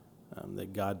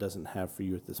that God doesn't have for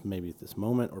you at this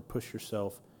moment, or push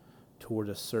yourself toward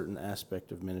a certain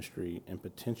aspect of ministry and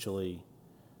potentially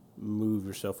move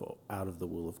yourself out of the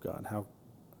will of God?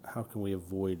 How can we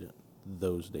avoid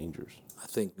those dangers? I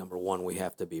think, number one, we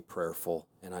have to be prayerful.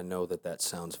 And I know that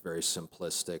sounds very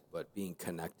simplistic, but being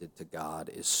connected to God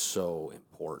is so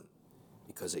important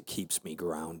because it keeps me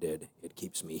grounded. It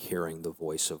keeps me hearing the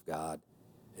voice of God.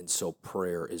 And so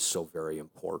prayer is so very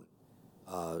important.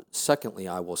 Secondly,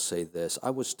 I will say this.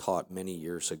 I was taught many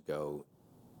years ago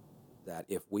that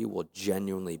if we will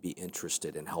genuinely be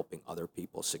interested in helping other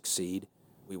people succeed,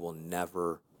 we will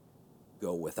never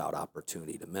go without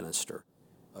opportunity to minister.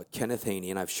 Kenneth Haney,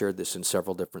 and I've shared this in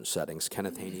several different settings,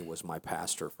 Kenneth Haney was my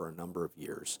pastor for a number of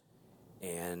years.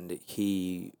 And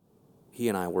he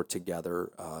and I were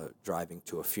together driving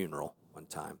to a funeral one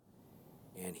time.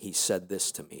 And he said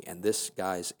this to me, and this,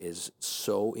 guys, is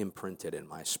so imprinted in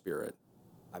my spirit.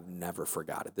 I've never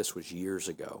forgot it. This was years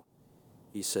ago.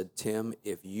 He said, "Tim,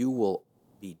 if you will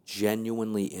be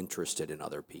genuinely interested in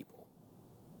other people,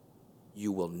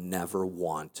 you will never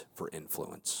want for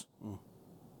influence.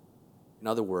 In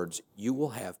other words, you will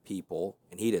have people,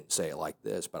 and he didn't say it like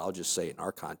this, but I'll just say it in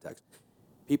our context,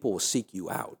 people will seek you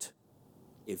out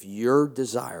if your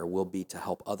desire will be to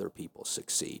help other people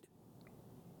succeed.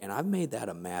 And I've made that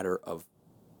a matter of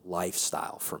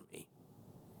lifestyle for me.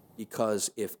 Because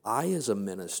if I, as a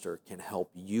minister, can help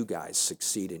you guys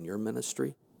succeed in your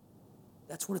ministry,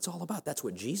 that's what it's all about. That's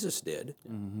what Jesus did.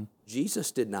 Mm-hmm.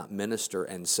 Jesus did not minister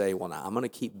and say, well, now I'm going to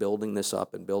keep building this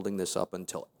up and building this up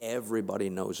until everybody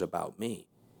knows about me.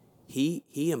 He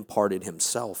imparted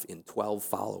himself in 12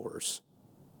 followers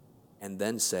and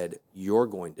then said, you're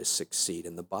going to succeed.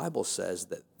 And the Bible says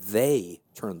that they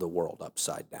turned the world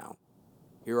upside down.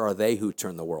 Here are they who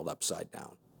turn the world upside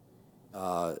down.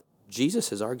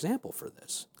 Jesus is our example for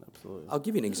this. Absolutely. I'll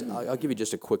give you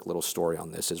just a quick little story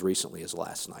on this as recently as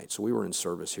last night. So we were in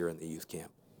service here in the youth camp,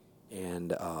 and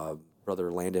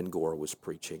Brother Landon Gore was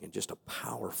preaching, and just a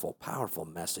powerful, powerful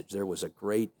message. There was a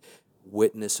great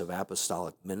witness of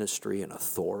apostolic ministry and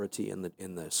authority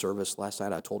in the service last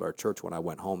night. I told our church when I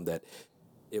went home that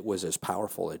it was as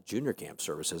powerful at junior camp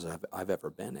service as I've ever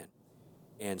been in.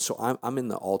 And so I'm in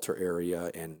the altar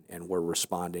area, and we're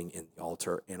responding in the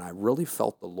altar, and I really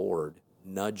felt the Lord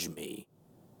nudge me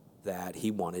that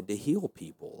he wanted to heal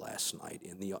people last night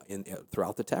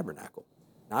throughout the tabernacle,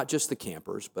 not just the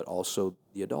campers, but also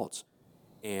the adults.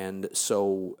 And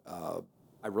so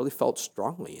I really felt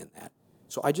strongly in that.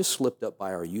 So I just slipped up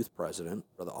by our youth president,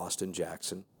 Brother Austin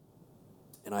Jackson,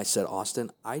 and I said,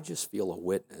 Austin, I just feel a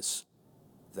witness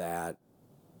that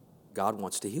God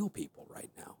wants to heal people right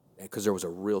now. Because there was a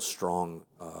real strong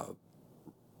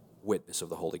witness of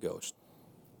the Holy Ghost.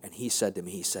 And he said to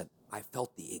me, I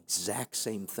felt the exact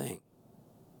same thing.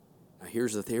 Now,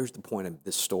 here's the point of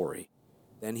this story.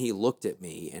 Then he looked at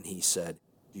me and he said,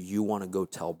 do you want to go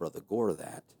tell Brother Gore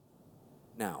that?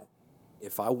 Now,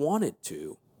 if I wanted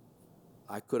to,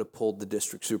 I could have pulled the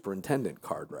district superintendent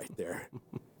card right there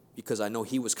because I know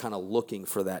he was kind of looking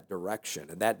for that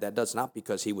direction. And that does not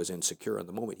because he was insecure in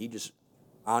the moment. He just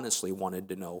honestly wanted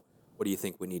to know, what do you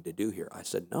think we need to do here? I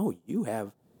said, no, you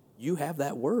have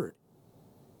that word.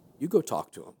 You go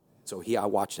talk to him. So I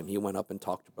watched him. He went up and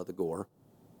talked to Brother Gore,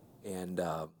 and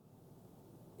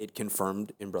it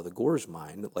confirmed in Brother Gore's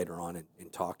mind later on in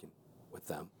talking with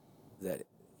them that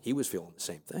he was feeling the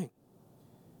same thing.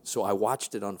 So I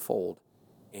watched it unfold,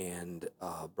 and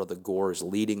Brother Gore is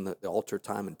leading the altar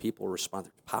time, and people respond.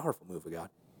 It's a powerful move of God.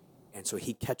 And so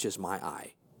he catches my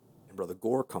eye. And Brother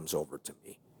Gore comes over to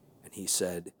me, and he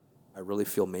said, I really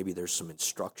feel maybe there's some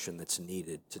instruction that's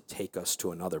needed to take us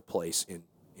to another place in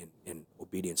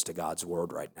obedience to God's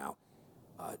word right now.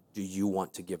 Do you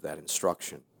want to give that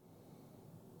instruction?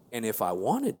 And if I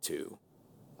wanted to,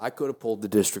 I could have pulled the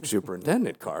district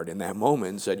superintendent card in that moment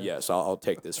and said, yes, I'll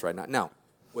take this right now. Now,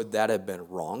 would that have been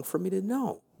wrong for me to?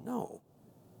 No.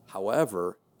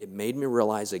 However, it made me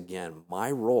realize again, my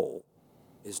role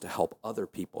is to help other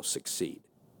people succeed.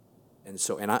 And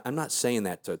so, and I'm not saying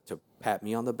that to pat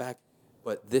me on the back,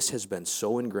 but this has been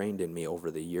so ingrained in me over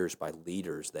the years by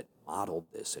leaders that modeled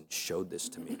this and showed this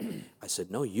to me. I said,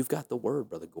 no, you've got the word,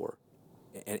 Brother Gore.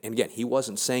 And again, he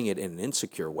wasn't saying it in an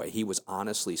insecure way. He was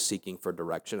honestly seeking for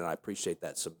direction, and I appreciate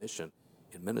that submission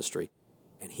in ministry.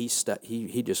 And he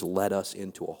just led us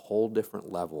into a whole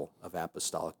different level of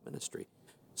apostolic ministry.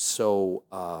 So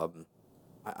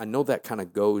I know that kind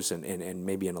of goes and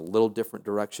maybe in a little different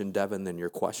direction, Devin, than your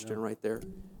question right there.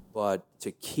 But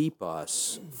to keep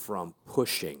us from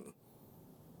pushing,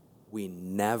 we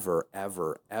never,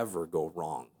 ever, ever go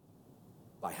wrong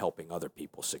by helping other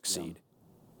people succeed.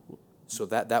 Yeah. So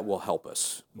that will help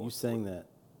us. You saying that.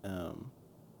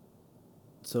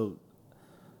 So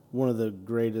one of the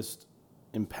greatest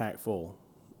impactful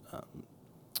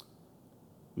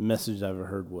message I've ever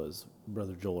heard was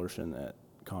Brother Joel Urshan at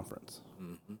conference,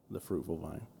 The Fruitful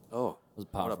Vine. Oh, it was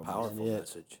what a powerful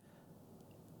message.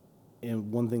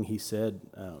 And one thing he said,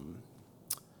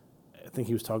 I think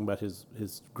he was talking about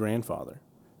his grandfather.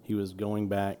 He was going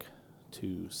back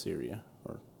to Syria,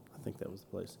 or I think that was the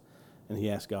place, and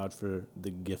he asked God for the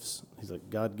gifts. He's like,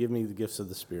 God, give me the gifts of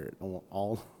the Spirit. I want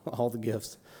all the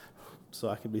gifts so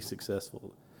I can be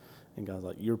successful. And God's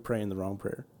like, you're praying the wrong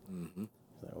prayer. Mm-hmm.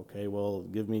 He's like, okay, well,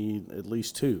 give me at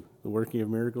least 2. The working of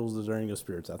miracles, discerning of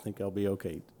spirits. I think I'll be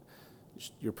okay.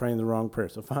 You're praying the wrong prayer.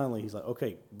 So finally, he's like,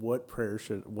 okay, what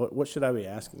should I be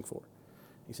asking for?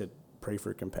 He said, pray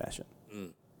for compassion.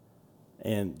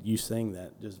 And you saying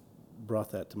that just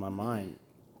brought that to my mind.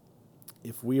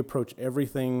 If we approach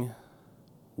everything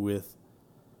with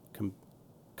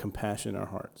compassion in our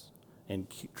hearts and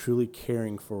truly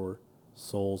caring for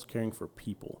souls, caring for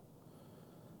people.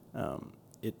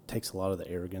 It takes a lot of the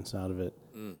arrogance out of it.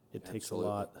 It takes a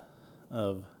lot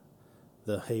of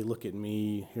the, hey, look at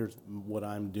me, here's what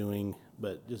I'm doing.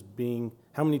 But just being,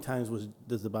 how many times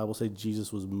does the Bible say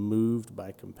Jesus was moved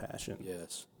by compassion?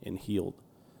 Yes. And healed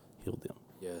them.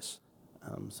 Yes.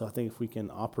 So I think if we can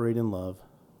operate in love,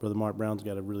 Brother Mark Brown's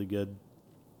got a really good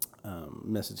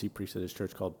message he preached at his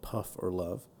church called Puff or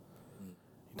Love.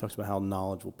 He talks about how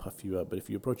knowledge will puff you up. But if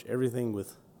you approach everything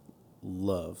with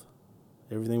love,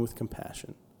 everything with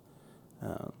compassion,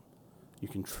 you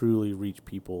can truly reach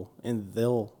people, and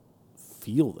they'll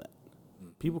feel that.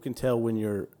 People can tell when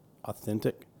you're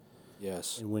authentic.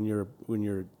 Yes. And when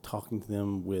you're talking to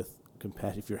them with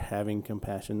compassion, if you're having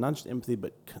compassion, not just empathy,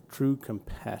 but true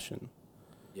compassion.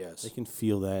 Yes. They can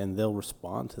feel that, and they'll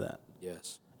respond to that.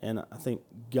 Yes. And I think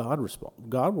God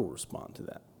will respond to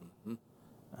that.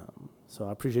 So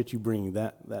I appreciate you bringing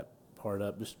that part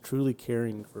up, just truly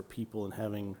caring for people and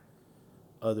having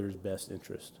others' best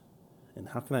interest. And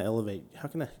how can I elevate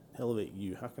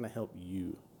you? How can I help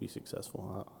you be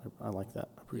successful? I like that.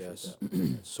 I appreciate that.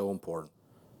 It's so important.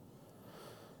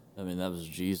 I mean, that was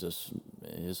Jesus,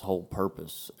 his whole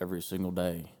purpose every single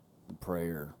day,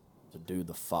 prayer, to do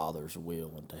the Father's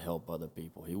will and to help other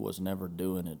people. He was never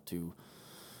doing it to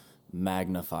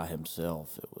magnify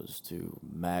himself. It was to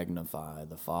magnify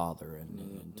the Father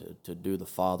and to do the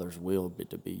Father's will, but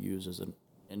to be used as an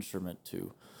instrument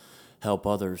to help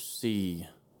others see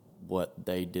what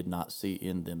they did not see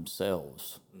in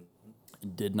themselves,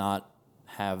 did not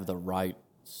have the right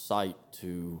sight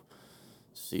to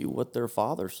see what their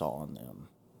Father saw in them.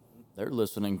 They're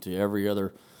listening to every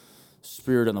other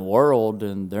spirit in the world,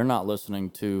 and they're not listening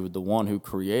to the one who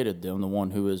created them, the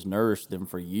one who has nourished them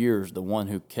for years, the one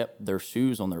who kept their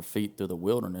shoes on their feet through the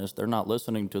wilderness. They're not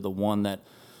listening to the one that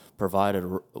provided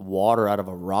water out of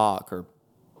a rock or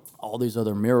all these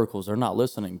other miracles. They're not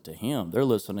listening to him. They're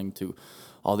listening to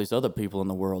all these other people in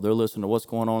the world. They're listening to what's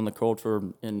going on in the culture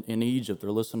in Egypt.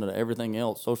 They're listening to everything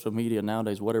else, social media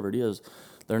nowadays, whatever it is.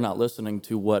 They're not listening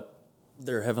to what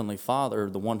their Heavenly Father,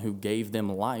 the one who gave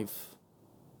them life,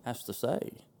 has to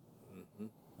say.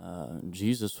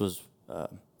 Jesus was,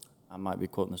 I might be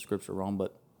quoting the scripture wrong,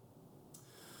 but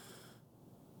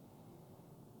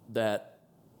that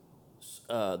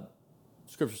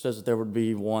scripture says that there would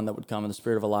be one that would come in the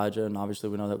spirit of Elijah, and obviously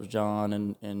we know that was John,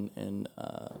 and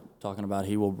talking about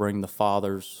he will bring the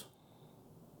fathers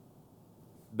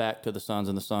back to the sons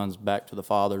and the sons back to the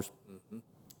fathers.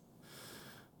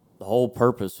 The whole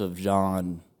purpose of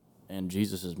John and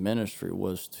Jesus' ministry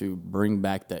was to bring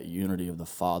back that unity of the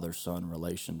father-son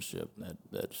relationship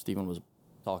that Stephen was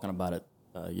talking about it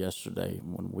yesterday,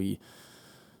 when we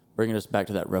bringing us back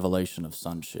to that revelation of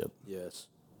sonship. Yes.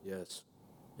 Yes.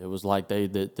 It was like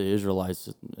the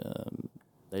Israelites,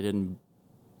 they didn't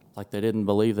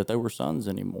believe that they were sons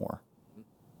anymore.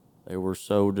 They were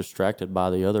so distracted by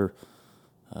the other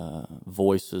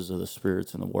voices of the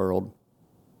spirits in the world.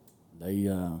 They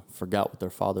forgot what their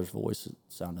father's voice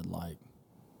sounded like.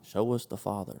 Show us the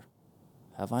Father.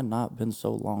 Have I not been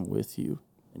so long with you,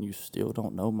 and you still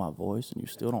don't know my voice, and you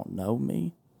still don't know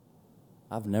me?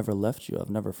 I've never left you.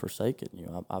 I've never forsaken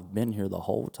you. I've been here the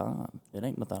whole time. It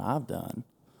ain't nothing I've done.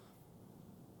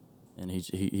 And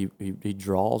he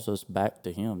draws us back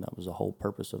to him. That was the whole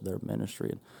purpose of their ministry.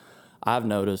 And I've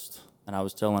noticed, and I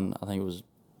was telling, I think it was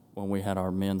when we had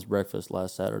our men's breakfast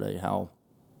last Saturday, how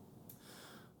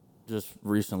just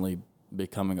recently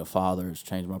becoming a father has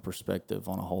changed my perspective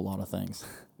on a whole lot of things.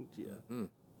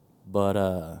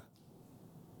 But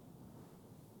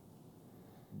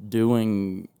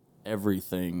doing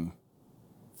everything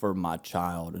for my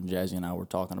child, and Jazzy and I were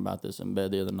talking about this in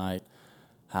bed the other night,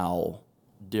 how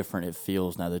different it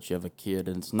feels now that you have a kid.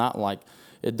 And it's not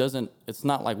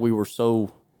like we were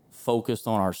so focused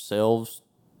on ourselves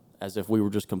as if we were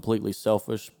just completely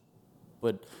selfish,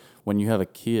 but when you have a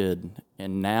kid,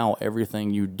 and now everything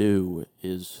you do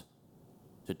is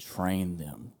to train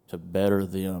them, to better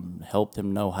them, help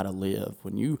them know how to live.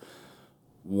 When you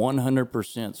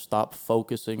 100% stop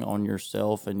focusing on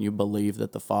yourself and you believe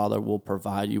that the Father will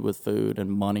provide you with food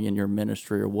and money in your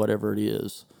ministry or whatever it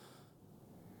is,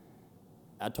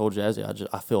 I told Jazzy,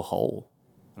 I feel whole.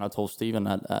 And I told Stephen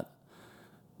that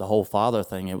the whole Father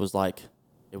thing, it was like,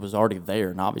 it was already there.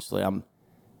 And obviously I'm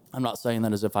not saying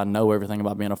that as if I know everything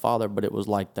about being a father, but it was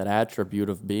like that attribute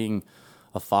of being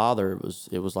a father.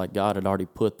 It was like God had already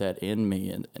put that in me.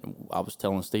 And I was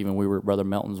telling Stephen, we were at Brother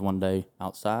Melton's one day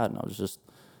outside, and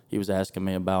he was asking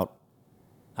me about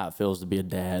how it feels to be a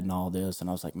dad and all this. And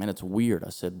I was like, man, it's weird.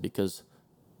 I said, because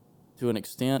to an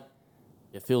extent,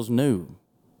 it feels new,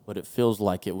 but it feels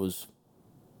like it was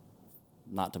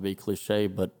not to be cliche,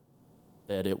 but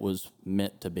that it was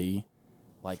meant to be.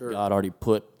 Like Sure. God already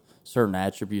put certain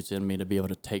attributes in me to be able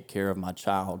to take care of my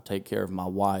child, take care of my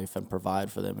wife, and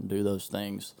provide for them and do those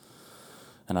things.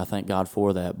 And I thank God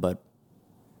for that. But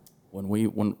when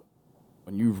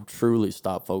you truly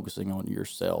stop focusing on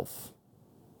yourself,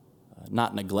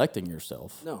 not neglecting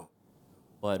yourself, No.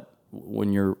 but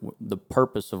when the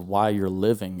purpose of why you're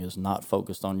living is not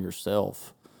focused on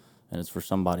yourself and it's for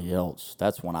somebody else,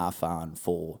 that's when I find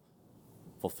full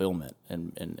fulfillment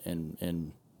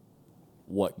in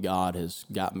what God has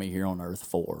got me here on earth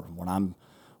for.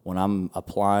 When I'm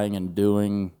applying and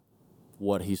doing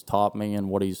what He's taught me and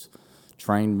what He's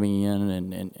trained me in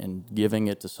and giving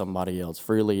it to somebody else.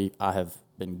 Freely I have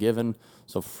been given,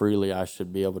 so freely I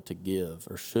should be able to give,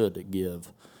 or should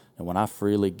give. And when I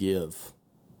freely give,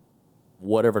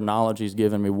 whatever knowledge He's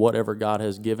given me, whatever God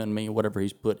has given me, whatever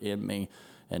He's put in me,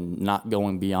 and not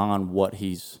going beyond what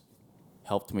He's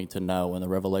helped me to know and the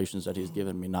revelations that He's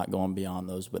given me, not going beyond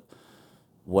those, but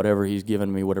whatever He's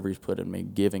given me, whatever He's put in me,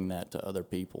 giving that to other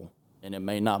people. And it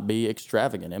may not be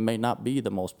extravagant. It may not be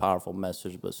the most powerful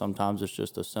message, but sometimes it's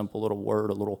just a simple little word,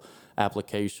 a little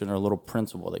application, or a little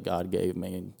principle that God gave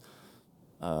me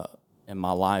in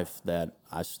my life that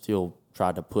I still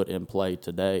try to put in play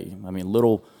today. I mean,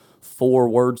 little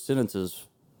 4-word sentences.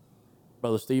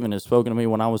 Brother Stephen has spoken to me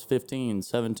when I was 15,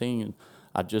 17.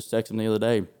 I just texted him the other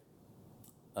day.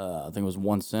 I think it was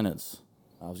one sentence.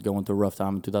 I was going through a rough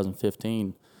time in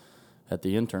 2015 at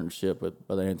the internship with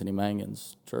Brother Anthony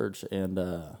Mangan's church, and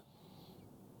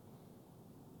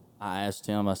I asked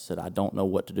him, I said, I don't know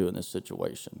what to do in this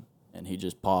situation. And he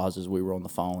just paused as we were on the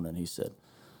phone, and he said,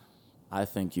 I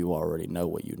think you already know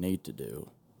what you need to do.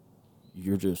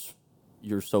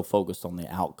 You're so focused on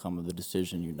the outcome of the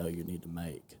decision you know you need to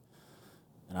make.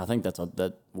 And I think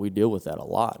that we deal with that a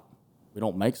lot. We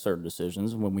don't make certain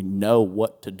decisions when we know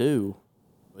what to do.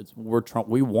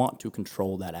 We want to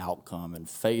control that outcome, and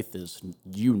faith is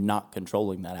you not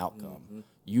controlling that outcome. Mm-hmm.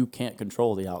 You can't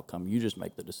control the outcome. You just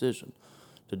make the decision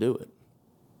to do it.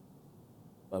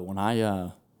 But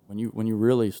when you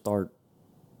really start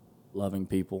loving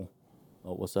people,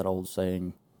 what's that old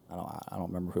saying? I don't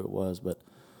remember who it was, but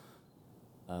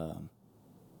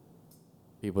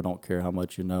people don't care how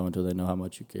much you know until they know how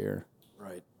much you care.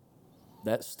 Right.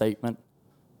 That statement,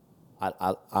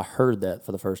 I heard that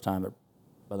for the first time at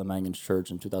Brother Mangan's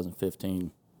church in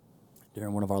 2015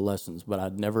 during one of our lessons, but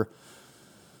I'd never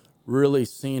really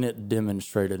seen it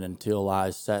demonstrated until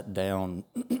I sat down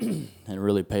and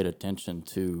really paid attention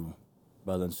to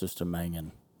Brother and Sister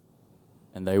Mangan.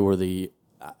 And they were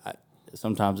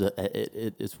sometimes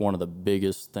it's one of the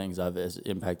biggest things has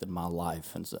impacted my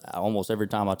life. And so almost every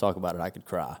time I talk about it, I could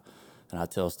cry. And I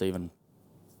tell Stephen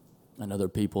and other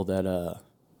people that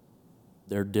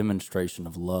their demonstration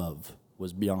of love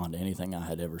was beyond anything I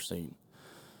had ever seen.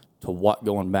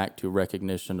 Going back to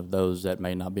recognition of those that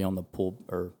may not be on the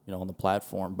on the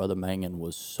platform, Brother Mangan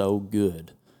was so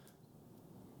good.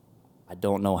 I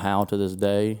don't know how to this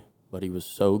day, but he was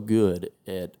so good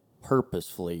at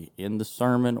purposefully in the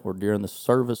sermon or during the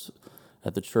service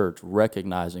at the church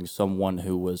recognizing someone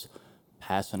who was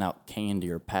passing out candy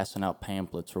or passing out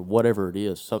pamphlets or whatever it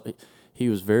is. So he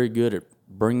was very good at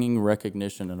bringing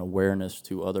recognition and awareness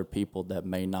to other people that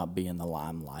may not be in the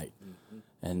limelight. Mm-hmm.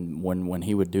 And when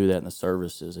he would do that in the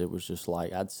services, it was just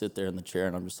like, I'd sit there in the chair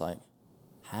and I'm just like,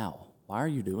 how? Why are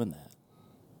you doing that?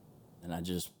 And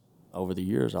over the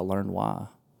years, I learned why.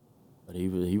 But he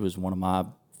was one of my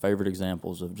favorite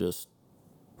examples of just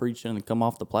preaching and come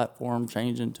off the platform,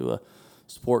 change into a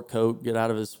sport coat, get out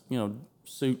of his,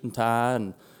 suit and tie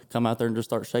and come out there and just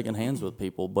start shaking hands with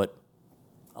people. But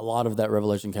a lot of that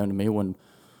revelation came to me when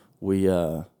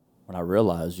I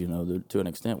realized, that to an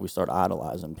extent, we start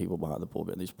idolizing people behind the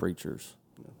pulpit, these preachers.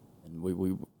 Yeah. And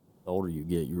the older you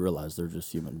get, you realize they're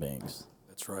just human beings.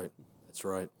 That's right. That's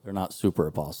right. They're not super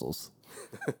apostles.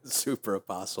 Super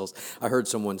apostles. I heard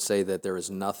someone say that there is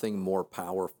nothing more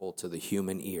powerful to the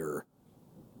human ear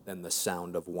than the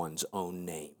sound of one's own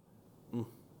name. Mm.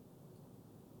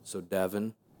 So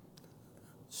Devin,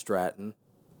 Stratton,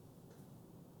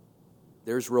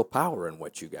 there's real power in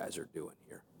what you guys are doing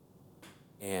here.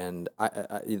 And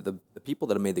the people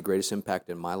that have made the greatest impact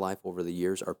in my life over the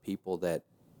years are people that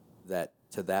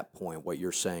to that point, what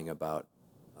you're saying about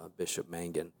Bishop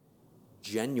Mangan,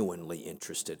 genuinely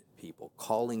interested in people,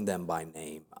 calling them by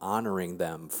name, honoring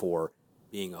them for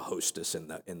being a hostess in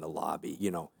the lobby,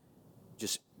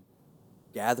 just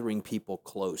gathering people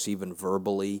close, even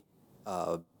verbally.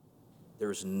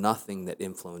 There's nothing that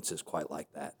influences quite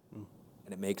like that. Mm.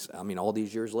 And it makes, all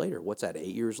these years later, what's that, 8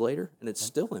 years later? And it's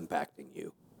still impacting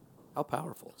you. How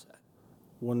powerful is that?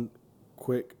 One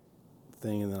quick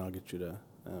thing, and then I'll get you to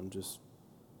just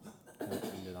kind of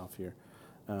end it off here.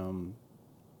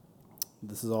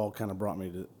 This has all kind of brought me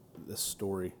to this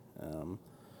story in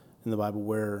the Bible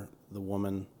where the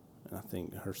woman, and I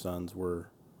think her sons were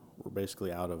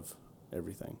basically out of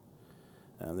everything.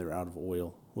 They were out of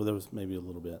oil. Well, there was maybe a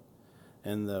little bit.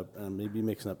 And maybe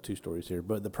mixing up two stories here,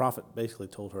 but the prophet basically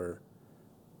told her,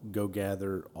 go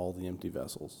gather all the empty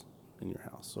vessels in your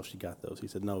house. So she got those. He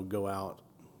said, no, go out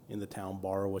in the town,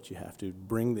 borrow what you have to,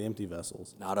 bring the empty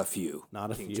vessels. Not a few.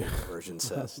 Not a King few. James Version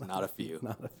says, not a few.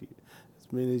 Not a few.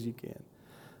 As many as you can.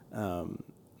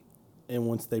 And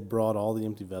once they brought all the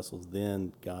empty vessels,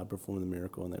 then God performed the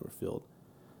miracle and they were filled.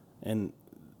 And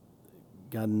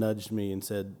God nudged me and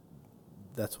said,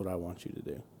 that's what I want you to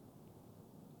do.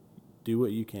 Do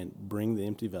what you can. Bring the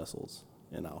empty vessels,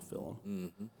 and I'll fill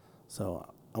them. Mm-hmm.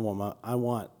 So I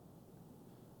want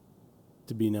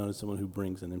to be known as someone who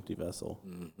brings an empty vessel.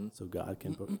 Mm-hmm. So God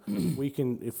can.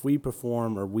 If we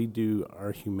perform or we do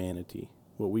our humanity,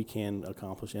 what we can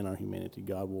accomplish in our humanity,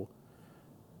 God will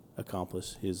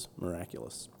accomplish His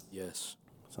miraculous. Yes.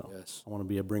 So yes. I want to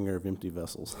be a bringer of empty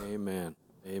vessels. Amen.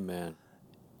 Amen.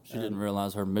 She didn't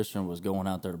realize her mission was going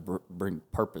out there to bring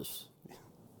purpose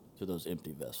to those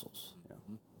empty vessels.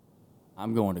 Yeah.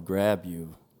 I'm going to grab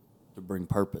you to bring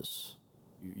purpose.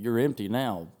 You're empty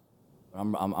now.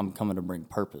 I'm coming to bring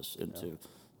purpose into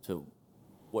to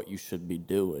what you should be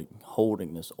doing,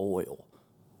 holding this oil,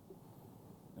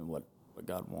 and what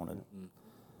God wanted.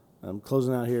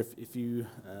 Closing out here, if you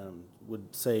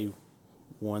would say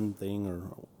one thing or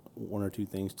one or two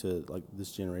things to like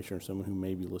this generation or someone who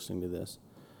may be listening to this,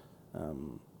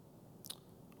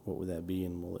 what would that be?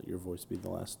 And we'll let your voice be the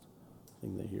last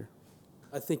thing they hear.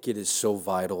 I think it is so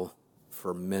vital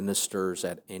for ministers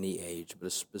at any age,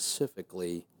 but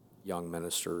specifically young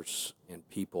ministers and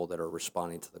people that are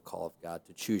responding to the call of God,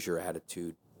 to choose your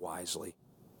attitude wisely.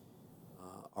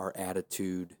 Our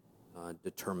attitude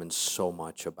determines so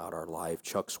much about our life.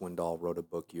 Chuck Swindoll wrote a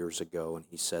book years ago, and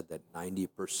he said that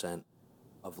 90%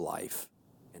 of life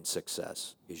and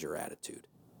success is your attitude.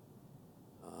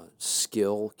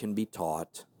 Skill can be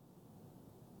taught,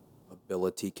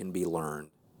 ability can be learned,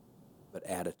 but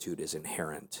attitude is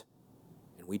inherent.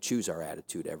 And we choose our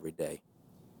attitude every day.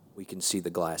 We can see the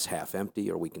glass half empty,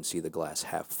 or we can see the glass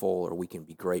half full, or we can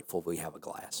be grateful we have a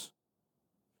glass.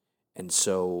 And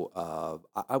so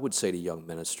I would say to young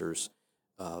ministers,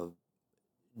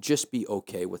 just be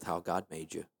okay with how God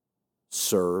made you.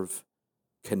 Serve,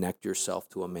 connect yourself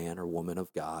to a man or woman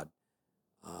of God.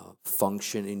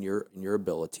 Function in your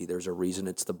ability. There's a reason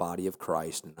it's the body of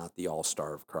Christ and not the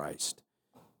all-star of Christ.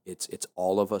 It's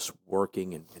all of us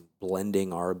working and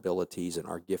blending our abilities and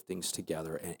our giftings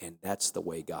together, and that's the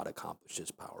way God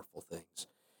accomplishes powerful things.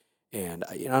 And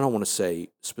I don't want to say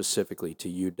specifically to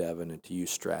you, Devin, and to you,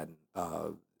 Stratton,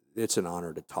 it's an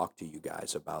honor to talk to you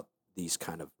guys about these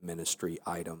kind of ministry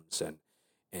items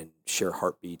and share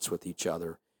heartbeats with each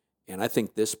other. And I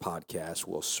think this podcast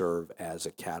will serve as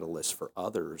a catalyst for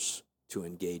others to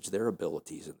engage their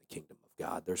abilities in the kingdom of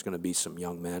God. There's going to be some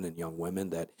young men and young women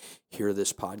that hear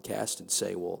this podcast and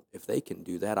say, well, if they can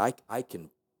do that, I can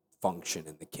function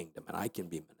in the kingdom and I can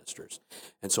be ministers.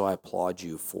 And so I applaud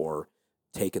you for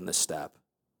taking the step,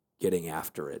 getting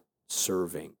after it,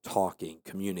 serving, talking,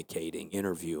 communicating,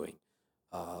 interviewing.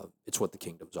 It's what the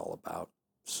kingdom's all about.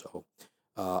 So,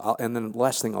 and then the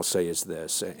last thing I'll say is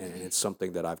this, and it's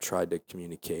something that I've tried to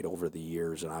communicate over the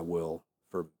years, and I will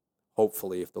for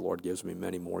hopefully, if the Lord gives me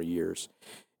many more years,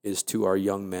 is to our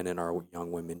young men and our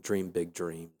young women, dream big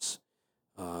dreams.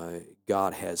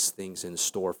 God has things in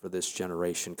store for this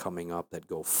generation coming up that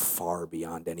go far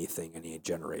beyond anything any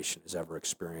generation has ever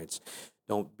experienced.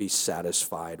 Don't be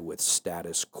satisfied with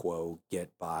status quo, get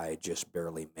by, just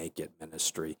barely make it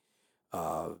ministry.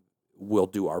 We'll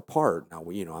do our part. Now,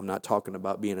 I'm not talking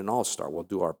about being an all-star. We'll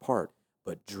do our part,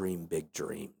 but dream big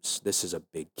dreams. This is a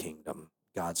big kingdom.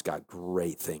 God's got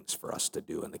great things for us to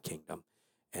do in the kingdom.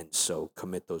 And so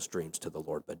commit those dreams to the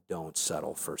Lord, but don't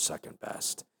settle for second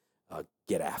best.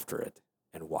 Get after it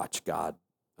and watch God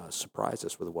surprise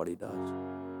us with what He does.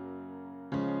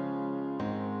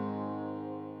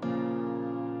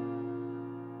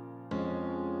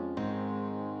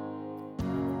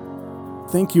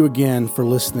 Thank you again for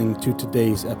listening to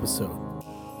today's episode.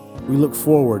 We look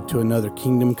forward to another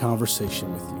Kingdom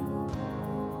Conversation with you.